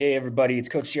Hey, everybody, it's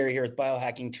Coach Jerry here with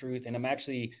Biohacking Truth, and I'm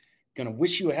actually going to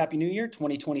wish you a happy new year,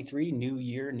 2023, new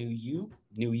year, new you,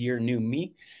 new year, new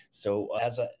me. So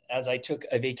as I took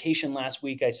a vacation last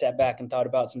week, I sat back and thought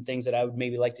about some things that I would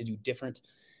maybe like to do different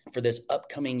for this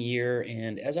upcoming year.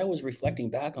 And as I was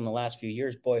reflecting back on the last few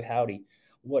years, boy, howdy,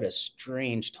 what a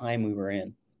strange time we were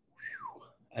in.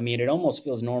 I mean, it almost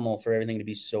feels normal for everything to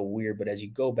be so weird, but as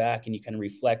you go back and you kind of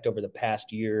reflect over the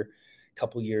past year,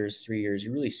 couple years, 3 years,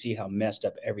 you really see how messed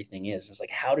up everything is. It's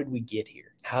like, how did we get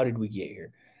here? How did we get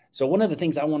here? So one of the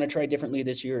things I want to try differently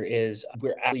this year is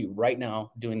we're actually right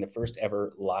now doing the first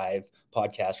ever live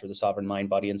podcast for the Sovereign Mind,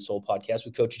 Body, and Soul podcast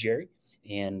with Coach Jerry.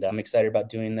 And I'm excited about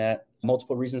doing that.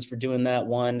 Multiple reasons for doing that.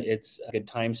 One, it's a good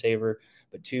time saver.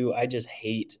 But two, I just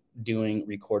hate doing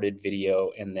recorded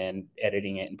video and then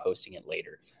editing it and posting it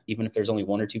later. Even if there's only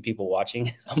one or two people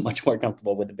watching, I'm much more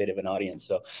comfortable with a bit of an audience.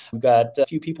 So we've got a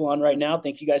few people on right now.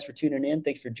 Thank you guys for tuning in.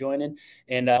 Thanks for joining.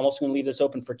 And I'm also going to leave this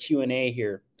open for Q&A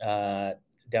here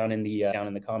down in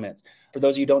the comments. For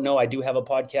those of you who don't know, I do have a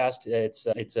podcast.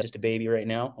 It's just a baby right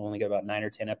now. I only got about 9 or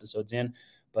 10 episodes in.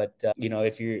 But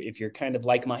if you're kind of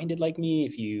like-minded like me,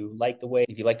 if you like the way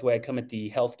I come at the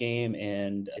health game,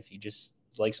 and if you just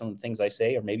like some of the things I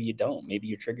say, or maybe you don't, maybe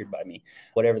you're triggered by me,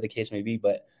 whatever the case may be.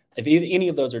 But if any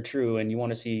of those are true and you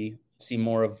want to see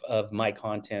more of my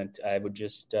content, I would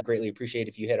just greatly appreciate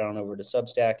if you head on over to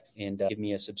Substack and give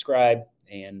me a subscribe,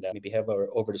 and maybe head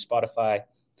over to Spotify,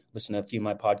 listen to a few of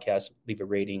my podcasts, leave a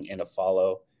rating and a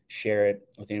follow, share it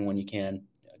with anyone you can.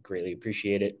 I greatly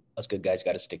appreciate it. Us good guys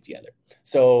got to stick together.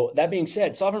 So that being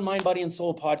said, Sovereign Mind, Body, and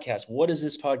Soul podcast. What is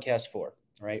this podcast for?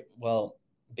 Right? Well,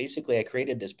 basically I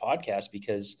created this podcast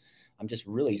because I'm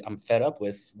fed up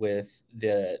with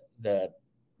the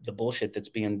bullshit that's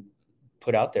being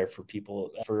put out there for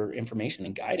people for information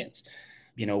and guidance.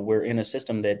 We're in a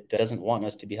system that doesn't want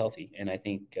us to be healthy. And I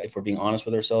think if we're being honest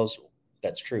with ourselves,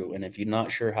 that's true. And if you're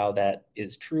not sure how that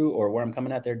is true or where I'm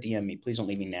coming at there, DM me. Please don't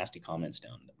leave me nasty comments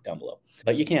down below.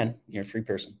 But you can. You're a free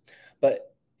person.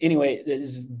 But anyway, this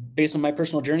is based on my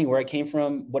personal journey, where I came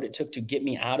from, what it took to get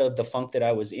me out of the funk that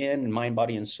I was in, mind,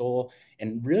 body, and soul,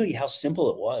 and really how simple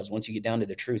it was once you get down to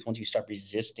the truth, once you stop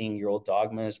resisting your old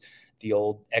dogmas, the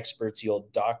old experts, the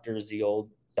old doctors, the old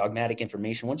dogmatic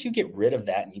information. Once you get rid of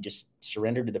that and you just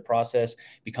surrender to the process,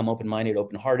 become open-minded,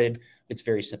 open-hearted, it's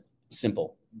very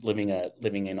simple. Living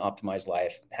an optimized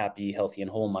life, happy, healthy,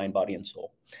 and whole mind, body, and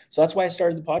soul. So that's why I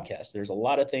started the podcast. There's a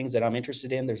lot of things that I'm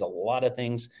interested in. There's a lot of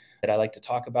things that I like to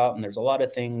talk about. And there's a lot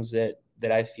of things that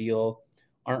I feel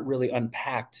aren't really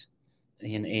unpacked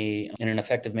in an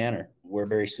effective manner. We're a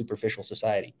very superficial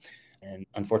society. And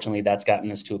unfortunately, that's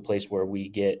gotten us to a place where we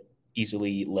get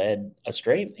easily led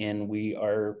astray, and we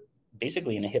are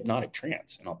basically in a hypnotic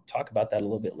trance. And I'll talk about that a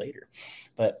little bit later.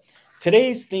 But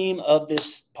today's theme of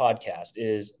this podcast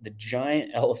is the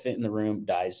giant elephant in the room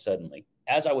dies suddenly.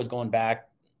 As I was going back,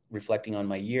 reflecting on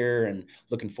my year and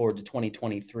looking forward to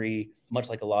 2023, much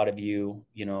like a lot of you,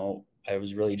 I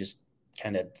was really just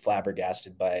kind of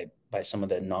flabbergasted by some of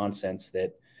the nonsense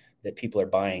that people are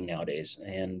buying nowadays.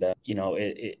 And,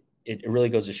 it really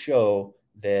goes to show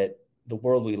that the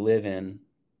world we live in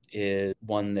is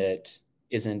one that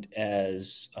isn't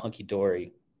as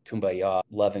hunky-dory, kumbaya,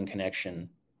 love and connection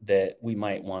that we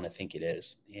might want to think it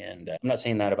is. And I'm not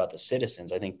saying that about the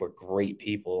citizens. I think we're great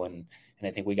people, and I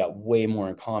think we got way more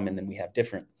in common than we have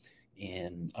different.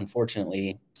 And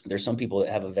unfortunately, there's some people that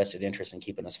have a vested interest in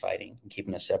keeping us fighting and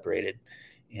keeping us separated.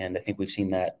 And I think we've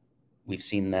seen that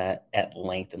at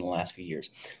length in the last few years.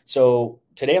 So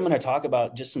today I'm going to talk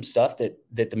about just some stuff that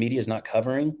the media is not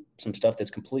covering, some stuff that's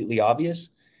completely obvious,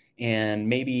 and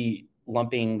maybe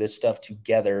lumping this stuff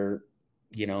together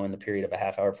in the period of a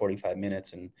half hour, 45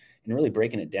 minutes, and really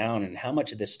breaking it down, and how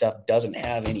much of this stuff doesn't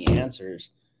have any answers.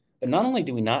 But not only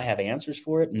do we not have answers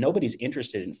for it, nobody's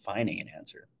interested in finding an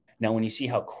answer. Now, when you see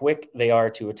how quick they are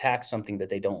to attack something that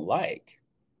they don't like,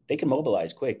 they can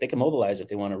mobilize quick. They can mobilize if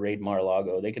they want to raid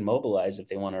Mar-a-Lago. They can mobilize if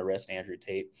they want to arrest Andrew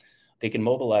Tate. They can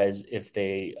mobilize if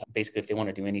they want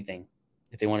to do anything.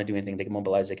 If they want to do anything, they can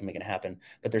mobilize, they can make it happen.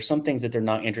 But there's some things that they're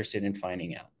not interested in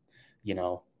finding out,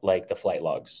 like the flight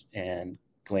logs and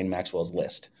Ghislaine Maxwell's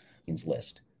list.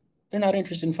 They're not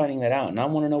interested in finding that out, and I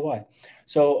want to know why.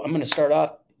 So I'm going to start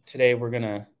off today. We're going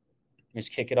to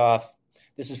just kick it off.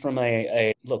 This is from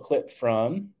a little clip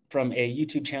from a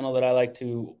YouTube channel that I like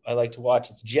to watch.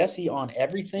 It's Jesse on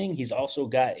Everything. He's also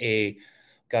got a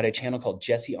channel called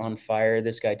Jesse on Fire.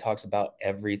 This guy talks about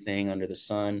everything under the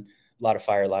sun. A lot of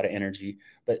fire, a lot of energy.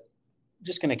 But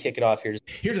just going to kick it off here.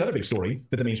 Here's another big story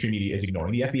that the mainstream media is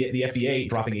ignoring. The FDA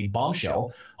dropping a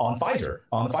bombshell on the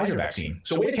Pfizer vaccine.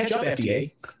 So way to catch up,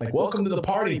 FDA. Like, welcome to the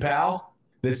party, pal.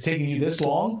 that's taking you this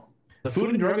long? The Food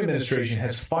and Drug Administration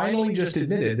has finally just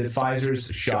admitted that Pfizer's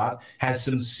shot has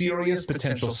some serious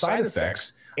potential side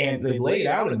effects, and they lay it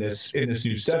out in this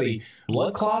new study: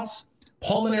 blood clots,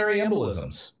 pulmonary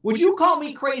embolisms. Would you call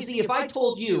me crazy if I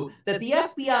told you that the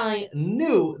FBI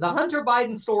knew the Hunter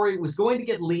Biden story was going to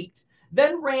get leaked,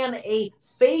 then ran a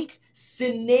fake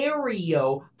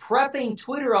scenario prepping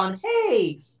Twitter on,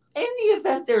 hey, in the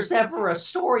event there's ever a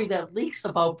story that leaks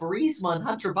about Burisma and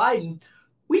Hunter Biden,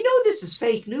 we know this is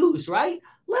fake news, right?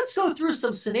 Let's go through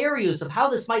some scenarios of how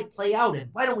this might play out, and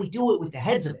why don't we do it with the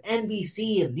heads of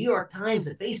NBC and New York Times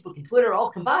and Facebook and Twitter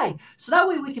all combined, so that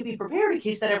way we can be prepared in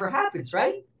case that ever happens,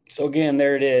 right? So again,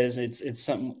 there it is. It's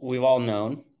something we've all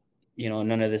known. You know,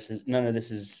 none of this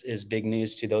is big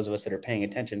news to those of us that are paying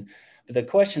attention. But the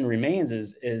question remains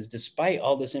is despite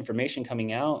all this information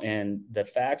coming out and the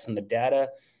facts and the data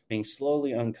being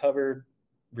slowly uncovered,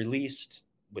 released,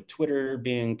 with Twitter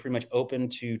being pretty much open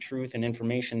to truth and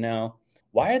information now,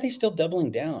 why are they still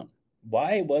doubling down?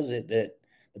 Why was it that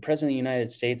the President of the United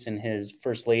States and his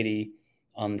First Lady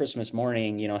on Christmas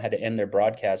morning, had to end their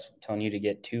broadcast telling you to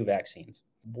get 2 vaccines?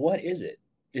 What is it?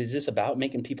 Is this about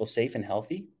making people safe and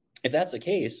healthy? If that's the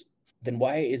case, then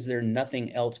why is there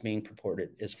nothing else being purported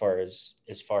as far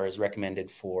as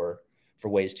recommended for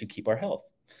ways to keep our health?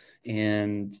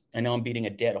 And I know I'm beating a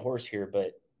dead horse here,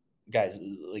 but guys,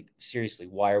 like seriously,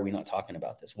 why are we not talking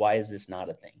about this? Why is this not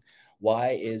a thing?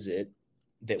 Why is it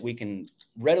that we can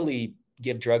readily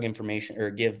give drug information or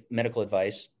give medical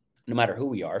advice, no matter who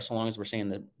we are, so long as we're saying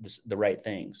the right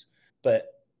things? But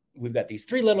we've got these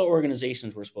 3 little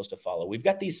organizations we're supposed to follow. We've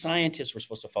got these scientists we're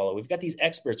supposed to follow. We've got these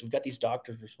experts. We've got these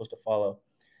doctors we're supposed to follow.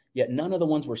 Yet none of the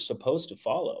ones we're supposed to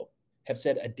follow have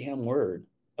said a damn word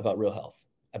about real health,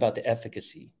 about the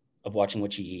efficacy of watching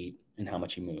what you eat and how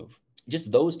much you move.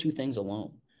 Just those 2 things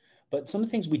alone. But some of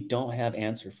the things we don't have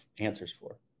answers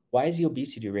for. Why is the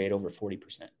obesity rate over 40%?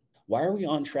 Why are we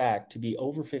on track to be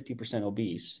over 50%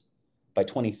 obese by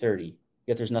 2030,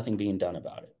 yet there's nothing being done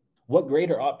about it? What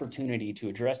greater opportunity to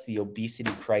address the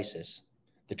obesity crisis,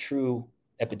 the true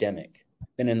epidemic,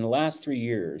 than in the last 3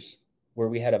 years where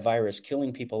we had a virus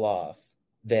killing people off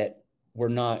that were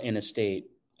not in a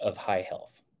state of high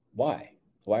health? Why?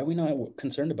 Why are we not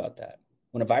concerned about that?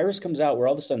 When a virus comes out, we're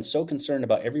all of a sudden so concerned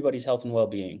about everybody's health and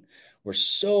well-being. We're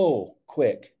so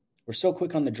quick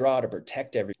on the draw to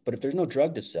protect everything. But if there's no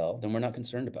drug to sell, then we're not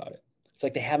concerned about it. It's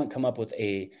like they haven't come up with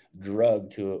a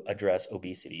drug to address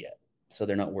obesity yet, so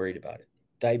they're not worried about it.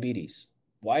 Diabetes.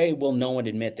 Why will no one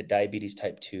admit that diabetes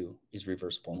type 2 is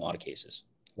reversible in a lot of cases?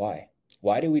 Why?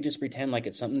 Why do we just pretend like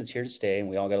it's something that's here to stay and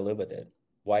we all got to live with it?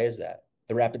 Why is that?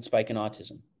 The rapid spike in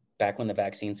autism. Back when the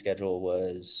vaccine schedule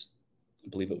was, I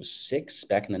believe it was 6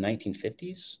 back in the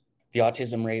 1950s. The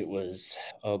autism rate was,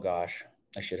 oh gosh,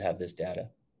 I should have this data.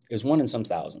 It was 1 in some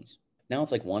thousands. Now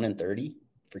it's like 1 in 30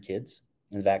 for kids.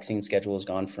 And the vaccine schedule has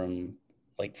gone from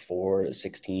like 4 to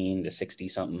 16 to 60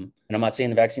 something. And I'm not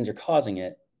saying the vaccines are causing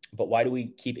it, but why do we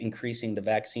keep increasing the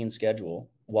vaccine schedule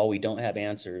while we don't have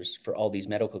answers for all these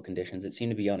medical conditions that seem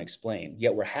to be unexplained?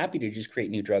 Yet we're happy to just create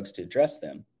new drugs to address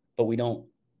them, but we don't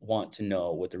want to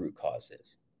know what the root cause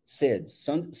is. SIDS,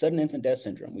 sudden infant death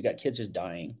syndrome. We got kids just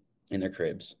dying in their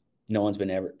cribs. No one's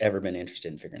been ever been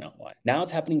interested in figuring out why. Now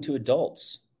it's happening to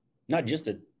adults, not just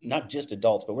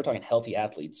adults, but we're talking healthy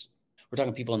athletes. We're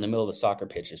talking people in the middle of the soccer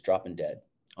pitch just dropping dead,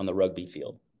 on the rugby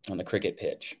field, on the cricket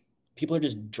pitch. People are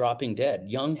just dropping dead,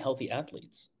 young, healthy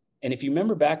athletes. And if you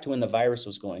remember back to when the virus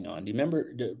was going on, do you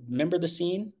remember the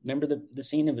scene? Remember the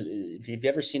scene of, if you've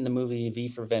ever seen the movie V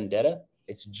for Vendetta,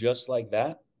 it's just like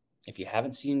that. If you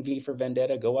haven't seen V for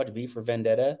Vendetta, go watch V for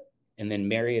Vendetta and then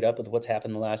marry it up with what's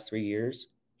happened the last 3 years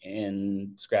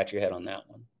and scratch your head on that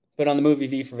one. But on the movie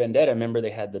V for Vendetta, remember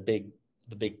they had the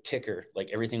big ticker,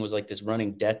 like everything was like this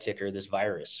running death ticker, this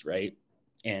virus, right?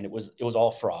 And it was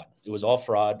all fraud. It was all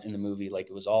fraud in the movie. Like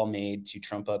it was all made to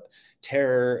trump up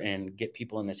terror and get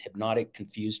people in this hypnotic,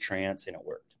 confused trance, and it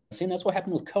worked. I'm saying that's what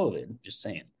happened with COVID, just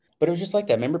saying. But it was just like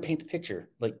that. Remember, paint the picture.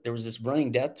 Like there was this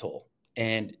running death toll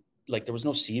and like there was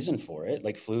no season for it.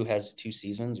 Like flu has 2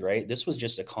 seasons, right? This was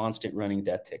just a constant running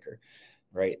death ticker,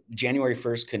 right? January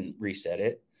 1st couldn't reset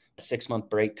it. A 6-month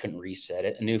break couldn't reset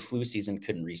it. A new flu season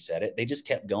couldn't reset it. They just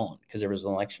kept going because there was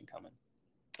an election coming.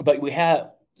 But we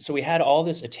had all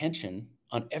this attention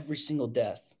on every single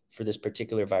death for this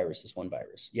particular virus, this one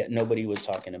virus. Yet nobody was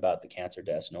talking about the cancer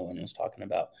deaths. No one was talking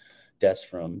about deaths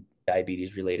from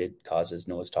diabetes-related causes.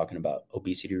 No one's talking about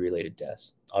obesity-related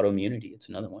deaths. Autoimmunity, it's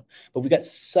another one. But we got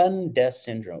sudden death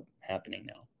syndrome happening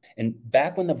now. And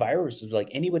back when the virus was like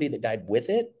anybody that died with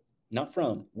it, not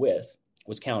from, with,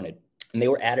 was counted. And they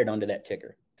were added onto that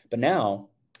ticker. But now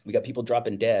we got people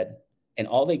dropping dead And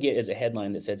all they get is a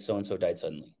headline that said so-and-so died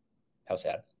suddenly. How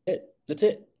sad. That's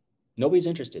it. Nobody's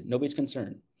interested. Nobody's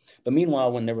concerned. But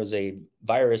meanwhile, when there was a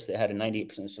virus that had a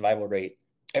 98% survival rate,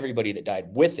 everybody that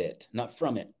died with it, not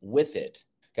from it, with it,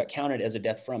 got counted as a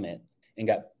death from it and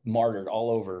got martyred all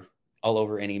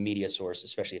over any media source,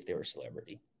 especially if they were a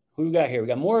celebrity. Who we got here? We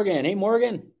got Morgan. Hey,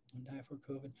 Morgan. Die for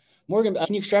COVID. Morgan,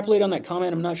 can you extrapolate on that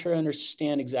comment? I'm not sure I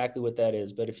understand exactly what that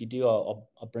is, but if you do, I'll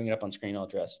bring it up on screen. I'll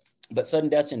address. But sudden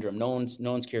death syndrome. No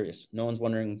one's curious. No one's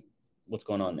wondering what's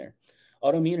going on there.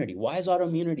 Autoimmunity. Why is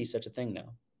autoimmunity such a thing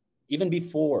now? Even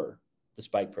before the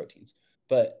spike proteins.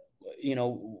 But,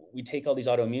 we take all these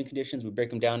autoimmune conditions, we break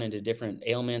them down into different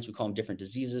ailments, we call them different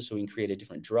diseases so we can create a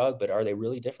different drug. But are they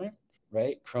really different?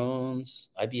 Right? Crohn's,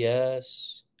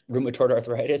 IBS, rheumatoid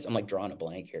arthritis. I'm like drawing a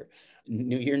blank here.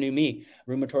 New year, new me.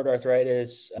 Rheumatoid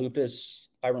arthritis, lupus,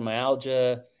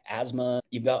 fibromyalgia, asthma.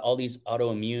 You've got all these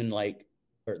autoimmune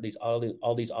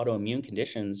all these autoimmune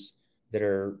conditions that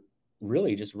are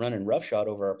really just running roughshod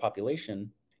over our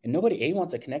population. And nobody, A,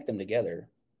 wants to connect them together,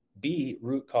 B,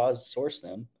 root cause source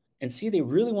them, and C, they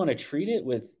really want to treat it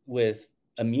with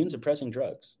immune suppressing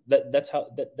drugs. That's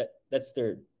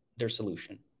their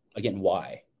solution. Again,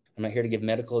 why? I'm not here to give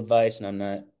medical advice, and I'm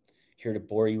not here to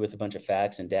bore you with a bunch of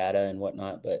facts and data and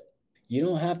whatnot, but you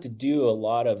don't have to do a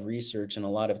lot of research and a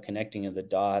lot of connecting of the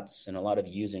dots and a lot of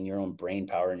using your own brain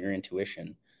power and your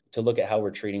intuition to look at how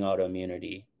we're treating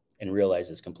autoimmunity and realize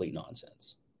it's complete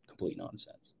nonsense.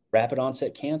 Rapid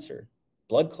onset cancer,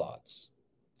 blood clots,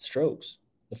 strokes,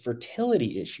 the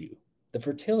fertility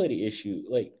issue,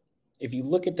 like if you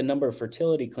look at the number of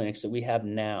fertility clinics that we have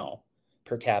now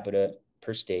per capita,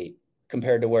 per state,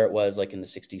 compared to where it was like in the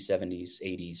 60s, 70s,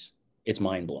 80s, it's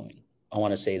mind blowing. I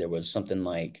want to say there was something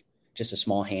like just a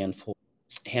small handful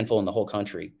in the whole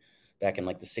country back in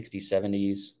like the 60s,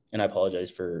 70s. And I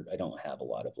apologize I don't have a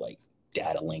lot of like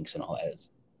data links and all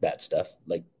that stuff.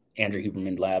 Like Andrew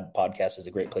Huberman Lab podcast is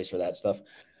a great place for that stuff.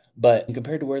 But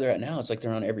compared to where they're at now, it's like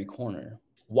they're on every corner.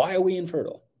 Why are we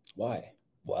infertile? Why?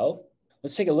 Well,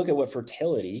 let's take a look at what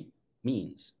fertility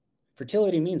means.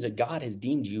 Fertility means that God has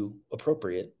deemed you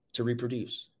appropriate to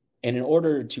reproduce. And in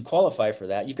order to qualify for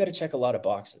that, you've got to check a lot of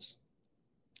boxes.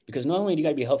 Because not only do you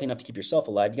got to be healthy enough to keep yourself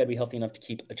alive, you got to be healthy enough to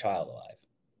keep a child alive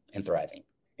and thriving.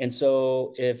 And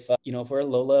so if we're at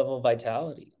low level of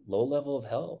vitality, low level of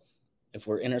health, if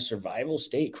we're in a survival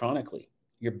state chronically,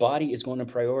 your body is going to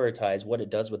prioritize what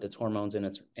it does with its hormones and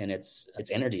its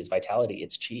energy, its vitality,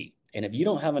 its chi. And if you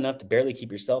don't have enough to barely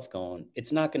keep yourself going,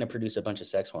 it's not going to produce a bunch of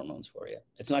sex hormones for you.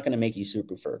 It's not going to make you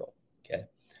super fertile. Okay.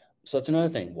 So that's another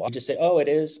thing. Why just say, oh, it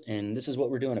is, and this is what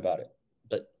we're doing about it.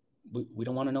 But we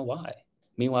don't want to know why.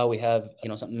 Meanwhile, we have,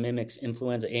 something mimics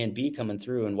influenza A and B coming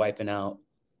through and wiping out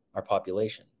our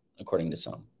population, according to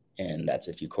some. And that's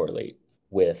if you correlate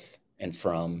with and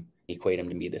from, equate them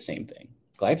to be the same thing.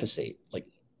 Glyphosate, like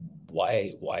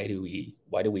why do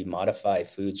we modify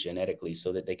foods genetically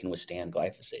so that they can withstand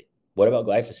glyphosate? What about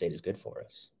glyphosate is good for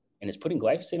us? And is putting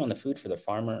glyphosate on the food for the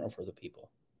farmer or for the people?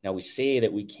 Now we say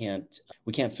that we can't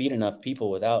feed enough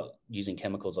people without using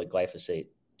chemicals like glyphosate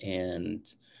and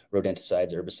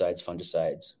rodenticides, herbicides,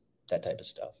 fungicides, that type of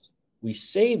stuff. We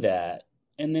say that,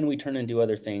 and then we turn and do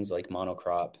other things like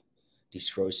monocrop,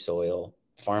 destroy soil,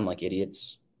 farm like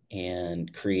idiots,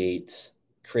 and create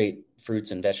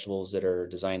fruits and vegetables that are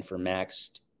designed for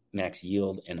max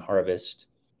yield and harvest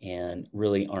and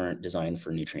really aren't designed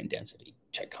for nutrient density.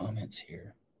 Check comments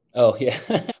here. Oh, yeah.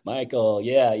 Michael.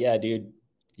 Yeah, dude.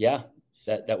 Yeah,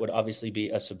 that would obviously be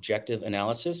a subjective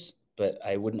analysis, but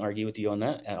I wouldn't argue with you on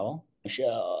that at all.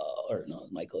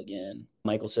 Michael again.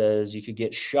 Michael says you could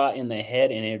get shot in the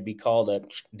head and it'd be called a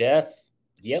death.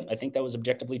 Yep, I think that was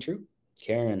objectively true.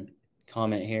 Karen,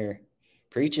 comment here.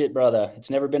 Preach it, brother. It's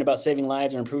never been about saving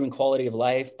lives or improving quality of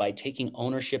life by taking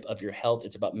ownership of your health.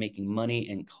 It's about making money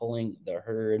and culling the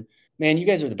herd. Man, you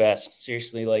guys are the best.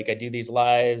 Seriously, like I do these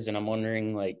lives and I'm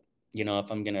wondering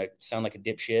if I'm going to sound like a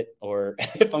dipshit or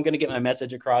if I'm going to get my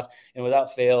message across. And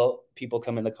without fail, people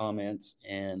come in the comments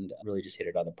and really just hit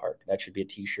it out of the park. That should be a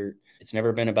t-shirt. It's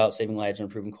never been about saving lives or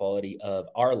improving quality of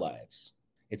our lives.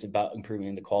 It's about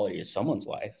improving the quality of someone's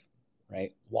life,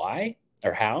 right? Why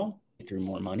or how? Through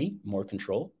more money, more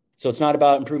control. So it's not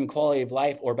about improving quality of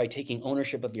life or by taking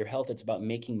ownership of your health. It's about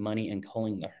making money and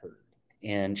culling the herd.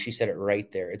 And she said it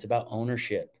right there. It's about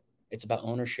ownership. It's about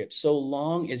ownership. So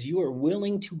long as you are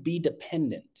willing to be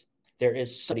dependent, there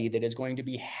is somebody that is going to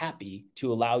be happy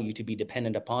to allow you to be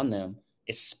dependent upon them,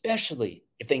 especially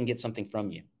if they can get something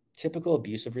from you. Typical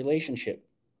abusive relationship.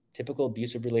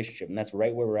 And that's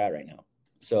right where we're at right now.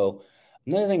 So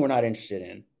another thing we're not interested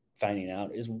in finding out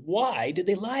is why did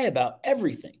they lie about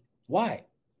everything? Why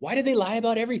did they lie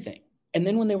about everything? And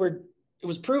then when it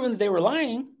was proven that they were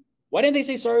lying, why didn't they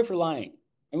say sorry for lying?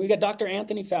 And we got Dr.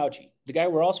 Anthony Fauci, the guy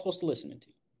we're all supposed to listen to.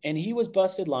 And he was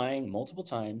busted lying multiple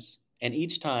times. And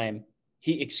each time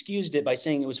he excused it by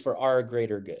saying it was for our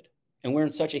greater good. And we're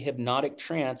in such a hypnotic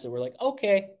trance that we're like,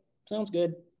 okay, sounds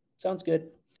good.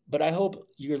 But I hope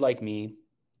you're like me.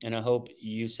 And I hope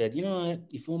you said, you know what,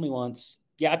 you fooled me once.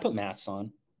 Yeah, I put masks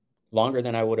on. Longer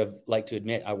than I would have liked to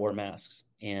admit, I wore masks.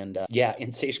 And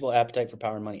insatiable appetite for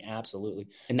power and money, absolutely.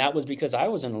 And that was because I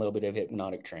was in a little bit of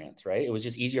hypnotic trance, right? It was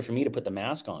just easier for me to put the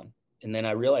mask on. And then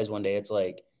I realized one day, it's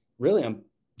like, really, I'm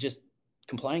just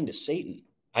complying to Satan.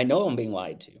 I know I'm being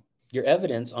lied to. Your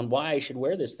evidence on why I should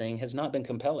wear this thing has not been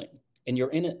compelling. And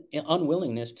your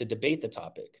unwillingness to debate the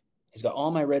topic has got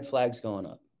all my red flags going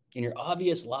up. And your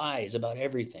obvious lies about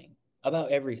everything.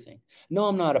 No,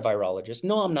 I'm not a virologist.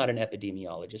 No, I'm not an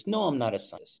epidemiologist. No, I'm not a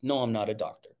scientist. No, I'm not a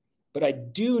doctor. But I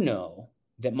do know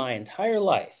that my entire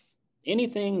life,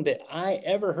 anything that I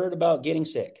ever heard about getting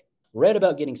sick, read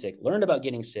about getting sick, learned about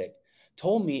getting sick,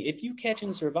 told me if you catch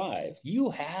and survive, you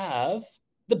have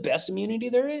the best immunity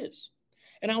there is.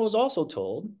 And I was also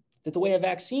told that the way a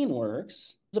vaccine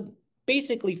works is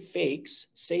basically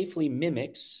safely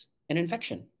mimics an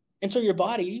infection. And so your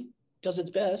body does its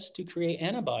best to create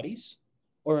antibodies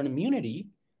or an immunity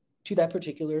to that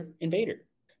particular invader.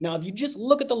 Now, if you just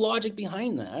look at the logic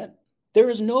behind that, there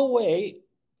is no way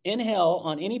in hell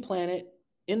on any planet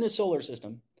in the solar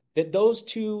system that those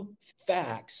two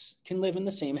facts can live in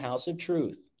the same house of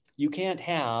truth. You can't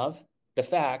have the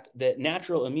fact that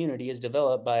natural immunity is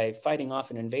developed by fighting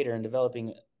off an invader and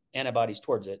developing antibodies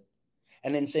towards it,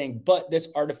 and then saying, but this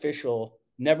artificial,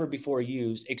 never before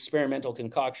used experimental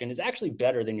concoction is actually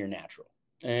better than your natural.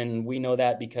 And we know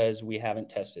that because we haven't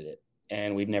tested it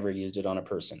and we've never used it on a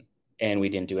person and we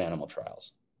didn't do animal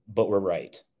trials, but we're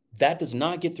right. That does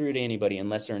not get through to anybody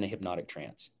unless they're in a hypnotic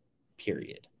trance,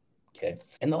 period. Okay.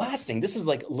 And the last thing, this is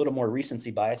like a little more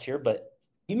recency bias here, but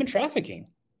human trafficking.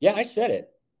 Yeah, I said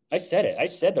it. I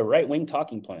said the right-wing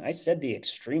talking point. I said the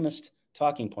extremist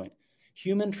talking point.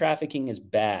 Human trafficking is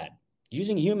bad.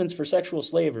 Using humans for sexual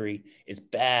slavery is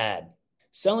bad.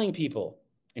 Selling people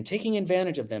and taking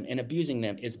advantage of them and abusing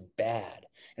them is bad.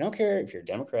 And I don't care if you're a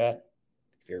Democrat,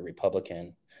 if you're a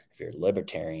Republican, if you're a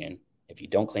libertarian, if you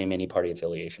don't claim any party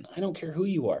affiliation. I don't care who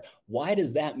you are. Why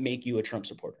does that make you a Trump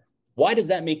supporter? Why does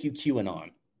that make you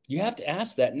QAnon? You have to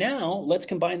ask that. Now, let's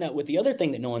combine that with the other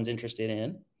thing that no one's interested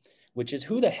in, which is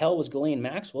who the hell was Ghislaine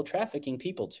Maxwell trafficking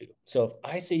people to? So if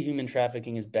I say human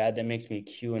trafficking is bad, that makes me a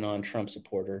QAnon Trump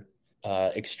supporter,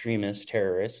 extremist,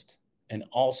 terrorist. And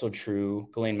also true,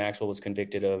 Ghislaine Maxwell was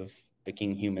convicted of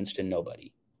picking humans to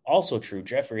nobody. Also true,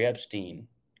 Jeffrey Epstein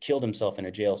killed himself in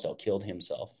a jail cell, killed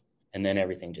himself, and then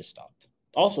everything just stopped.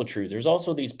 Also true, there's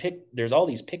all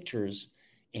these pictures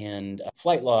and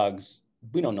flight logs.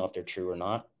 We don't know if they're true or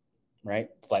not, right?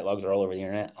 Flight logs are all over the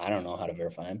internet. I don't know how to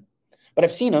verify them. But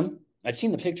I've seen them. I've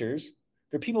seen the pictures.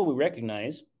 They're people we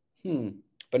recognize,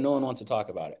 but no one wants to talk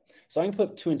about it. So I can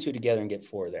put 2 and 2 together and get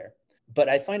 4 there. But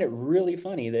I find it really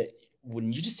funny that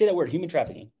when you just say that word, human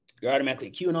trafficking, you're automatically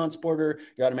a QAnon supporter,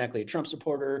 you're automatically a Trump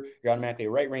supporter, you're automatically a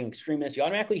right-wing extremist, you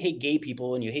automatically hate gay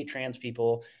people and you hate trans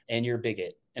people, and you're a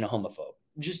bigot and a homophobe.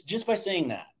 Just by saying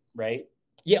that, right?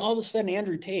 Yeah, all of a sudden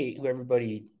Andrew Tate, who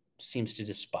everybody seems to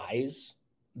despise,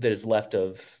 that is left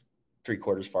of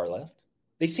 3/4 far left,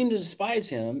 they seem to despise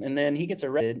him, and then he gets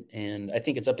arrested, and I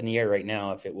think it's up in the air right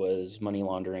now if it was money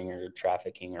laundering or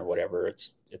trafficking or whatever.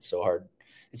 It's so hard.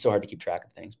 It's so hard to keep track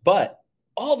of things. But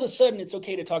all of a sudden, it's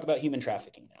okay to talk about human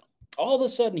trafficking now. All of a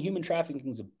sudden, human trafficking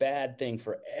is a bad thing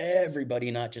for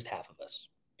everybody, not just half of us.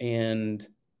 And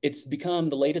it's become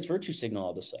the latest virtue signal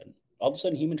all of a sudden. All of a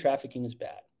sudden, human trafficking is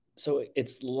bad. So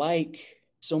it's like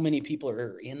so many people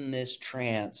are in this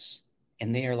trance,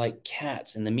 and they are like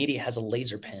cats, and the media has a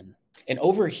laser pen. And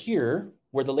over here,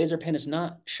 where the laser pen is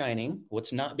not shining,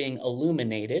 what's not being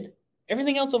illuminated,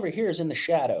 everything else over here is in the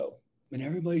shadow. And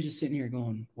everybody's just sitting here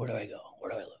going, where do I go?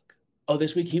 Where do I look? Oh,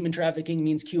 this week human trafficking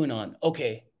means QAnon.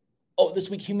 Okay. Oh, this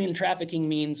week human trafficking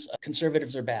means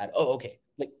conservatives are bad. Oh, okay.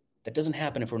 Like, that doesn't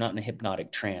happen if we're not in a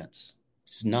hypnotic trance. It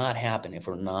does not happen if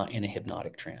we're not in a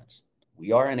hypnotic trance.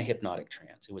 We are in a hypnotic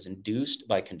trance. It was induced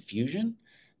by confusion,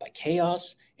 by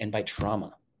chaos, and by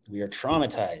trauma. We are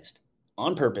traumatized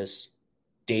on purpose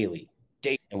daily.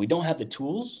 And we don't have the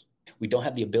tools. We don't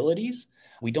have the abilities.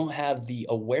 We don't have the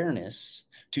awareness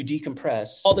to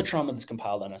decompress all the trauma that's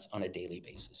compiled on us on a daily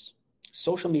basis.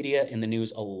 Social media and the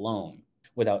news alone,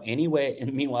 without any way,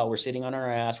 and meanwhile, we're sitting on our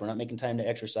ass, we're not making time to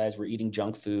exercise, we're eating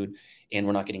junk food, and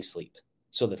we're not getting sleep.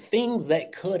 So the things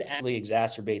that could actually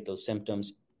exacerbate those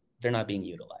symptoms, they're not being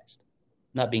utilized.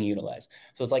 not being utilized.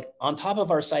 So it's like on top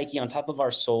of our psyche, on top of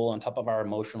our soul, on top of our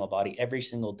emotional body, every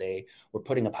single day, we're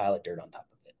putting a pile of dirt on top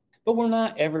of it. But we're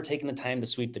not ever taking the time to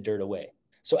sweep the dirt away.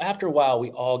 So after a while,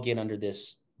 we all get under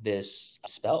this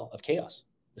spell of chaos,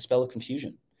 the spell of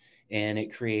confusion, and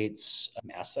it creates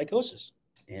mass psychosis.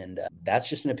 And that's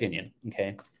just an opinion,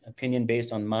 okay? Opinion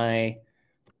based on my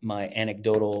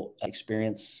anecdotal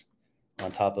experience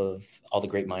on top of all the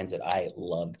great minds that I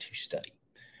love to study.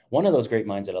 One of those great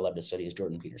minds that I love to study is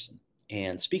Jordan Peterson.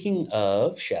 And speaking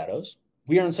of shadows,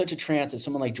 we are in such a trance that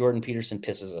someone like Jordan Peterson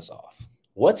pisses us off.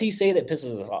 What's he say that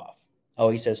pisses us off? Oh,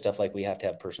 he says stuff like we have to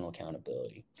have personal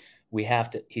accountability.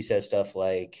 He says stuff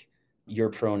like your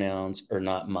pronouns are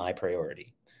not my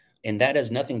priority. And that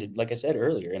has nothing to, like I said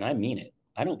earlier, and I mean it.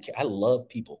 I don't care. I love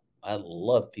people. I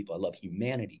love people. I love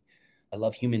humanity. I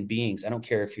love human beings. I don't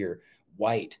care if you're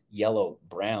white, yellow,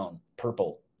 brown,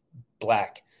 purple,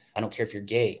 black. I don't care if you're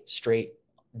gay, straight,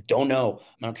 don't know.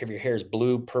 I don't care if your hair is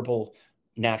blue, purple,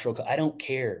 natural. I don't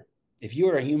care. If you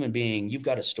are a human being, you've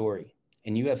got a story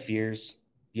and you have fears,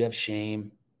 you have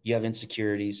shame, you have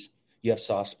insecurities, you have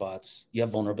soft spots, you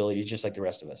have vulnerabilities just like the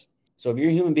rest of us. So if you're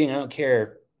a human being, I don't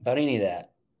care about any of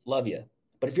that. Love you.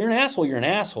 But if you're an asshole, you're an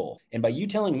asshole. And by you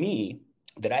telling me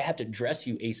that I have to dress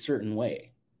you a certain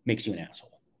way makes you an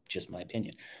asshole. Just my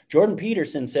opinion. Jordan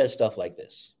Peterson says stuff like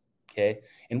this. Okay.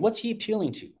 And what's he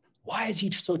appealing to? Why is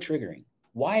he so triggering?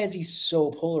 Why is he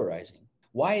so polarizing?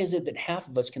 Why is it that half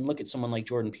of us can look at someone like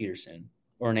Jordan Peterson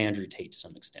or an Andrew Tate to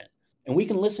some extent, and we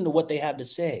can listen to what they have to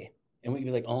say, and we can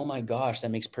be like, oh my gosh,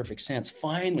 that makes perfect sense.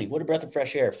 Finally, what a breath of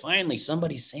fresh air. Finally,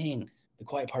 somebody's saying the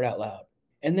quiet part out loud.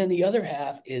 And then the other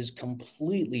half is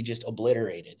completely just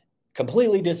obliterated,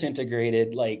 completely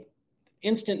disintegrated, like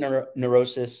instant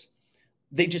neurosis.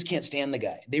 They just can't stand the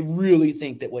guy. They really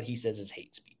think that what he says is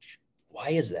hate speech. Why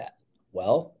is that?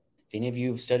 Well, if any of you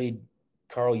have studied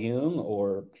Carl Jung,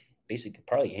 or basically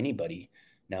probably anybody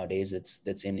nowadays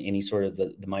that's in any sort of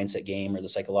the mindset game or the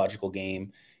psychological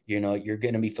game, you're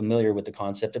going to be familiar with the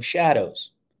concept of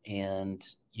shadows. And,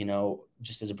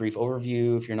 just as a brief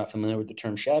overview, if you're not familiar with the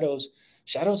term shadows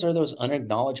are those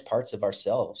unacknowledged parts of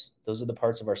ourselves. Those are the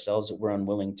parts of ourselves that we're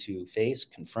unwilling to face,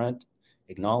 confront,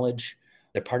 acknowledge.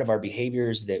 They're part of our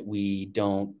behaviors that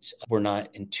we're not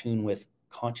in tune with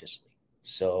consciously.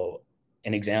 So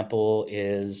an example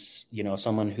is,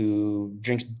 someone who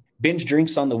binge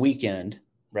drinks on the weekend,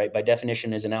 right? By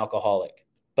definition is an alcoholic,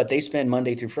 but they spend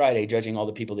Monday through Friday judging all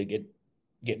the people that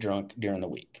get drunk during the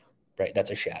week, right?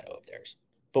 That's a shadow of theirs.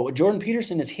 But what Jordan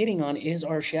Peterson is hitting on is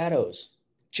our shadows.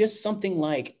 Just something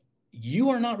like, you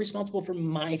are not responsible for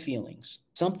my feelings.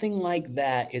 Something like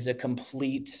that is a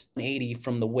complete 180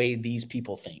 from the way these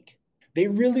people think. They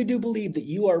really do believe that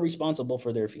you are responsible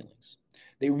for their feelings.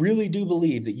 They really do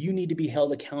believe that you need to be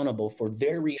held accountable for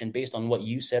their reaction based on what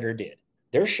you said or did.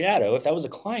 Their shadow, if that was a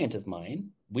client of mine,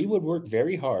 we would work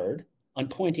very hard on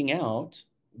pointing out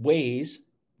ways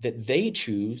that they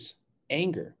choose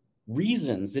anger,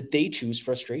 reasons that they choose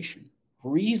frustration,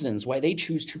 reasons why they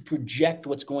choose to project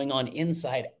what's going on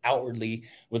inside outwardly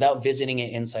without visiting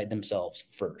it inside themselves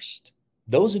first.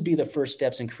 Those would be the first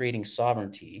steps in creating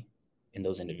sovereignty in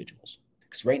those individuals.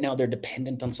 Because right now they're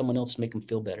dependent on someone else to make them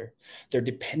feel better. They're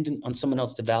dependent on someone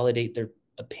else to validate their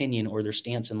opinion or their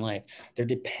stance in life. They're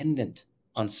dependent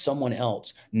on someone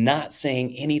else not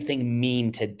saying anything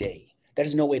mean today. That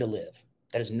is no way to live.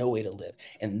 That is no way to live.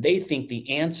 And they think the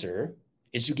answer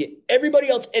is to get everybody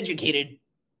else educated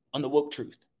on the woke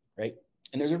truth, right?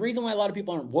 And there's a reason why a lot of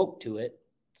people aren't woke to it.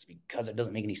 It's because it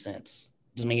doesn't make any sense.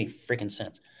 It doesn't make any freaking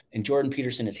sense. And Jordan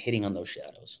Peterson is hitting on those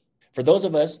shadows. For those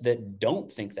of us that don't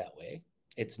think that way,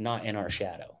 it's not in our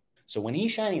shadow. So when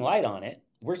he's shining light on it,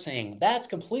 we're saying that's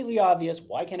completely obvious.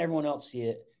 Why can't everyone else see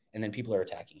it? And then people are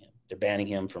attacking him. They're banning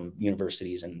him from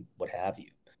universities and what have you.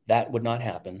 That would not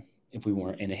happen if we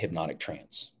weren't in a hypnotic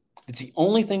trance. It's the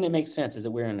only thing that makes sense is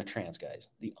that we're in a trance, guys.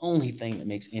 The only thing that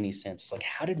makes any sense is like,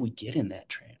 how did we get in that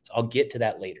trance? I'll get to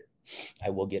that later. I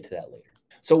will get to that later.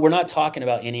 So we're not talking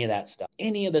about any of that stuff,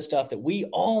 any of the stuff that we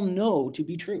all know to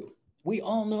be true. We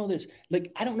all know this.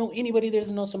 Like, I don't know anybody that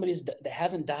doesn't know somebody that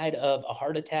hasn't died of a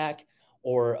heart attack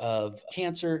or of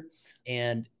cancer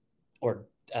or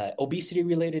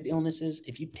obesity-related illnesses.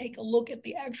 If you take a look at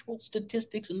the actual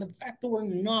statistics and the fact that we're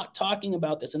not talking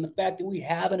about this, and the fact that we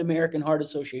have an American Heart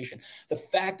Association, the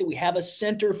fact that we have a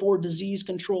Center for Disease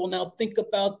Control. Now think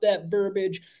about that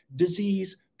verbiage,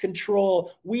 disease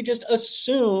control. We just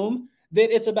assume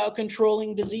that it's about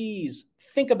controlling disease.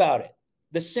 Think about it.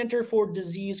 The Center for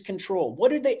Disease Control. What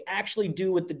did they actually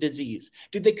do with the disease?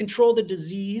 Did they control the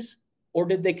disease, or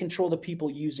did they control the people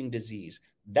using disease?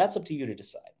 That's up to you to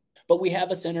decide. But we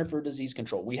have a Center for Disease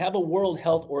Control. We have a World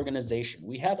Health Organization.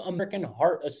 We have American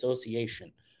Heart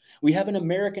Association. We have an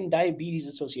American Diabetes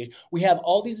Association. We have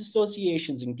all these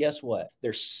associations, and guess what?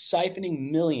 They're siphoning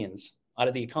millions out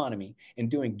of the economy and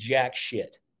doing jack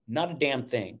shit. Not a damn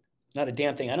thing. Not a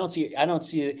damn thing. I don't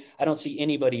see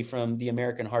anybody from the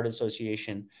American Heart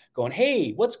Association going,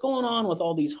 "Hey, what's going on with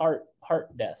all these heart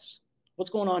deaths?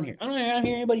 What's going on here?" I don't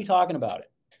hear anybody talking about it.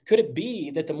 Could it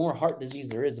be that the more heart disease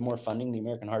there is, the more funding the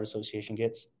American Heart Association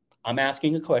gets? I'm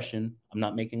asking a question. I'm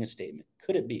not making a statement.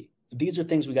 Could it be? These are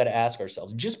things we got to ask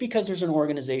ourselves. Just because there's an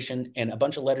organization and a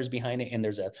bunch of letters behind it, and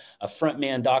there's a front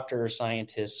man, doctor or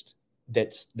scientist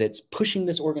that's pushing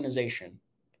this organization,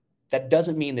 that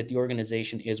doesn't mean that the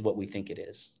organization is what we think it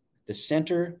is. The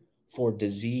Center for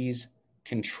Disease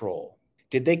Control.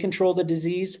 Did they control the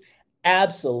disease?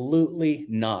 Absolutely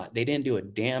not. They didn't do a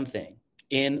damn thing.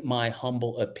 In my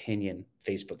humble opinion,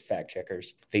 Facebook fact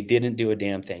checkers, they didn't do a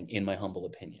damn thing, in my humble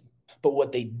opinion. But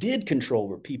what they did control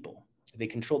were people. They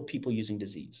controlled people using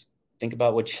disease. Think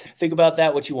about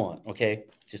that what you want, okay?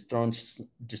 Just throwing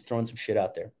some shit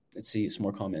out there. Let's see some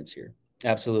more comments here.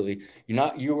 Absolutely.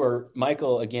 You were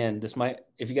Michael again.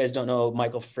 If you guys don't know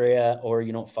Michael Freya, or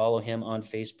you don't follow him on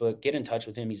Facebook, get in touch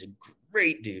with him. He's a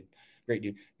great dude. Great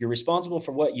dude. You're responsible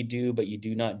for what you do, but you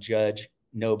do not judge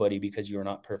nobody because you are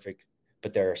not perfect.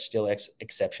 But there are still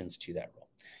exceptions to that rule.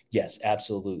 Yes,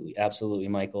 absolutely. Absolutely,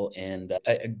 Michael. And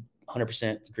I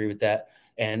 100% agree with that.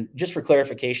 And just for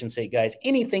clarification's sake, guys,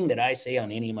 anything that I say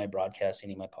on any of my broadcasts,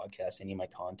 any of my podcasts, any of my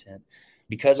content,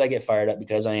 because I get fired up,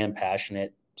 because I am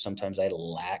passionate, sometimes I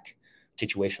lack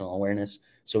situational awareness.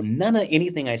 So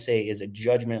anything I say is a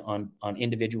judgment on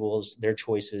individuals, their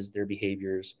choices, their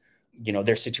behaviors,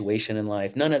 their situation in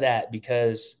life. None of that,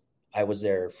 because I was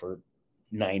there for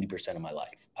 90% of my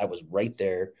life. I was right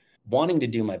there wanting to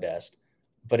do my best,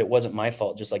 but it wasn't my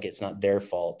fault, just like it's not their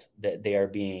fault that they are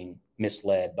being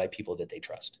misled by people that they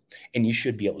trust. And you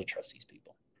should be able to trust these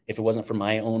people. If it wasn't for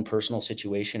my own personal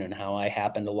situation and how I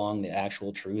happened along the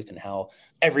actual truth, and how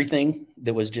everything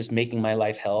that was just making my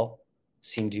life hell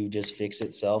seemed to just fix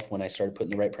itself when I started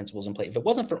putting the right principles in place. If it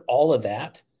wasn't for all of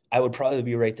that, I would probably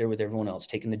be right there with everyone else,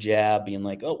 taking the jab, being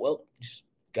like, oh, well, just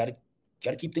got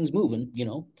to keep things moving,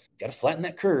 got to flatten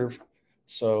that curve.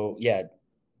 So yeah,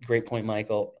 great point,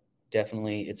 Michael.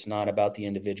 Definitely. It's not about the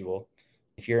individual.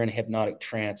 If you're in a hypnotic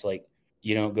trance, like,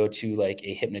 you don't go to like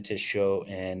a hypnotist show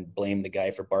and blame the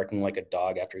guy for barking like a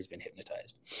dog after he's been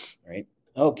hypnotized. Right.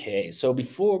 Okay. So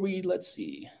before we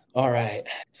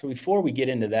get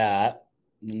into that,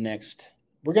 next,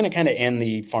 we're going to kind of end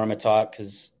the pharma talk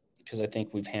because I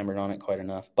think we've hammered on it quite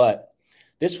enough. But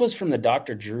this was from the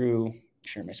Dr. Drew,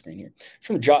 share my screen here,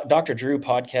 from the Dr. Drew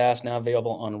podcast, now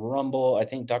available on Rumble. I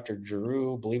think Dr.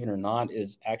 Drew, believe it or not,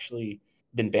 is actually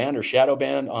been banned or shadow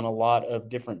banned on a lot of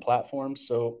different platforms.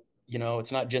 So,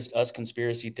 it's not just us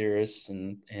conspiracy theorists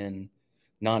and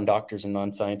non-doctors and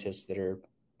non-scientists that are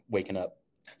waking up.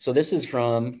 So this is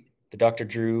from the Dr.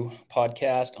 Drew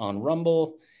podcast on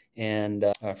Rumble. And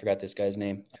I forgot this guy's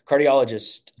name.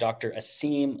 Cardiologist, Dr.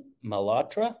 Asim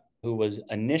Malhotra, who was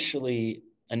initially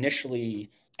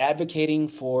advocating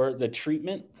for the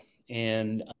treatment.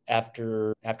 And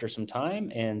after some time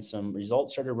and some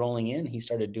results started rolling in, he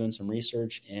started doing some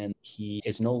research, and he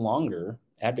is no longer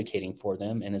advocating for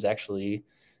them and is actually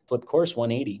flipped course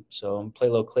 180. So play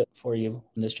a little clip for you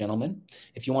from this gentleman.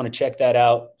 If you want to check that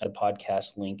out, the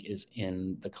podcast link is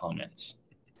in the comments.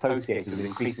 Associated with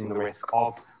increasing the risk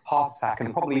of heart attack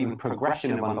and probably even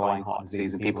progression of underlying heart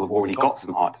disease in people who've already got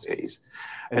some heart disease.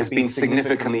 There's been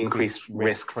significantly increased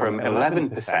risk from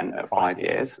 11% at 5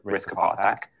 years, risk of heart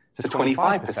attack, to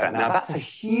 25%. Now, that's a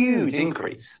huge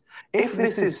increase. If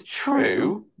this is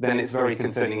true, then it's very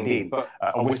concerning indeed. But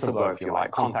a whistleblower, if you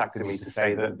like, contacted me to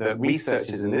say that the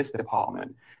researchers in this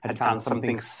department had found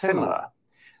something similar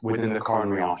within the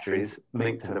coronary arteries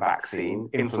linked to the vaccine,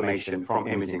 inflammation from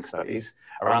imaging studies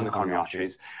around the coronary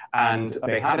arteries. And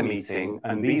they had a meeting,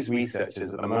 and these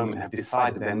researchers at the moment have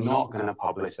decided they're not going to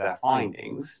publish their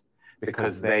findings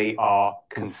because they are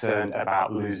concerned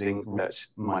about losing research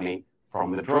money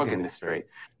from the drug industry.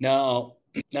 Now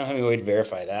having a way to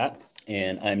verify that,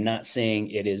 and I'm not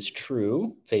saying it is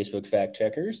true, Facebook fact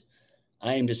checkers.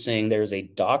 I am just saying there's a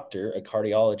doctor, a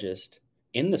cardiologist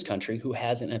in this country who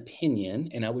has an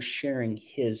opinion, and I was sharing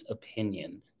his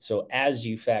opinion. So as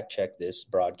you fact check this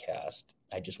broadcast,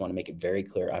 I just want to make it very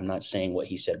clear. I'm not saying what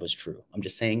he said was true. I'm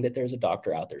just saying that there's a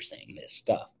doctor out there saying this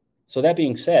stuff. So that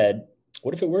being said,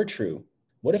 what if it were true?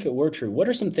 What if it were true? What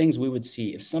are some things we would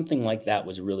see if something like that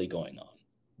was really going on?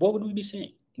 What would we be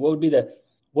seeing? What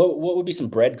would be some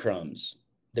breadcrumbs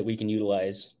that we can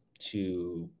utilize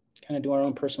to kind of do our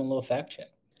own personal little fact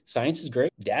check? Science is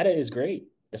great. Data is great.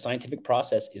 The scientific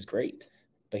process is great.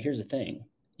 But here's the thing.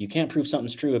 You can't prove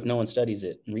something's true if no one studies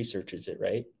it and researches it,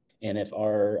 right? And if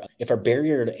our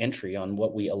barrier to entry on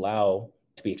what we allow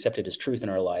to be accepted as truth in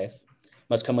our life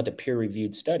must come with a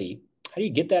peer-reviewed study, how do you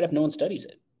get that if no one studies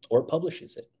it or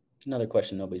publishes it? It's another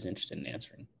question nobody's interested in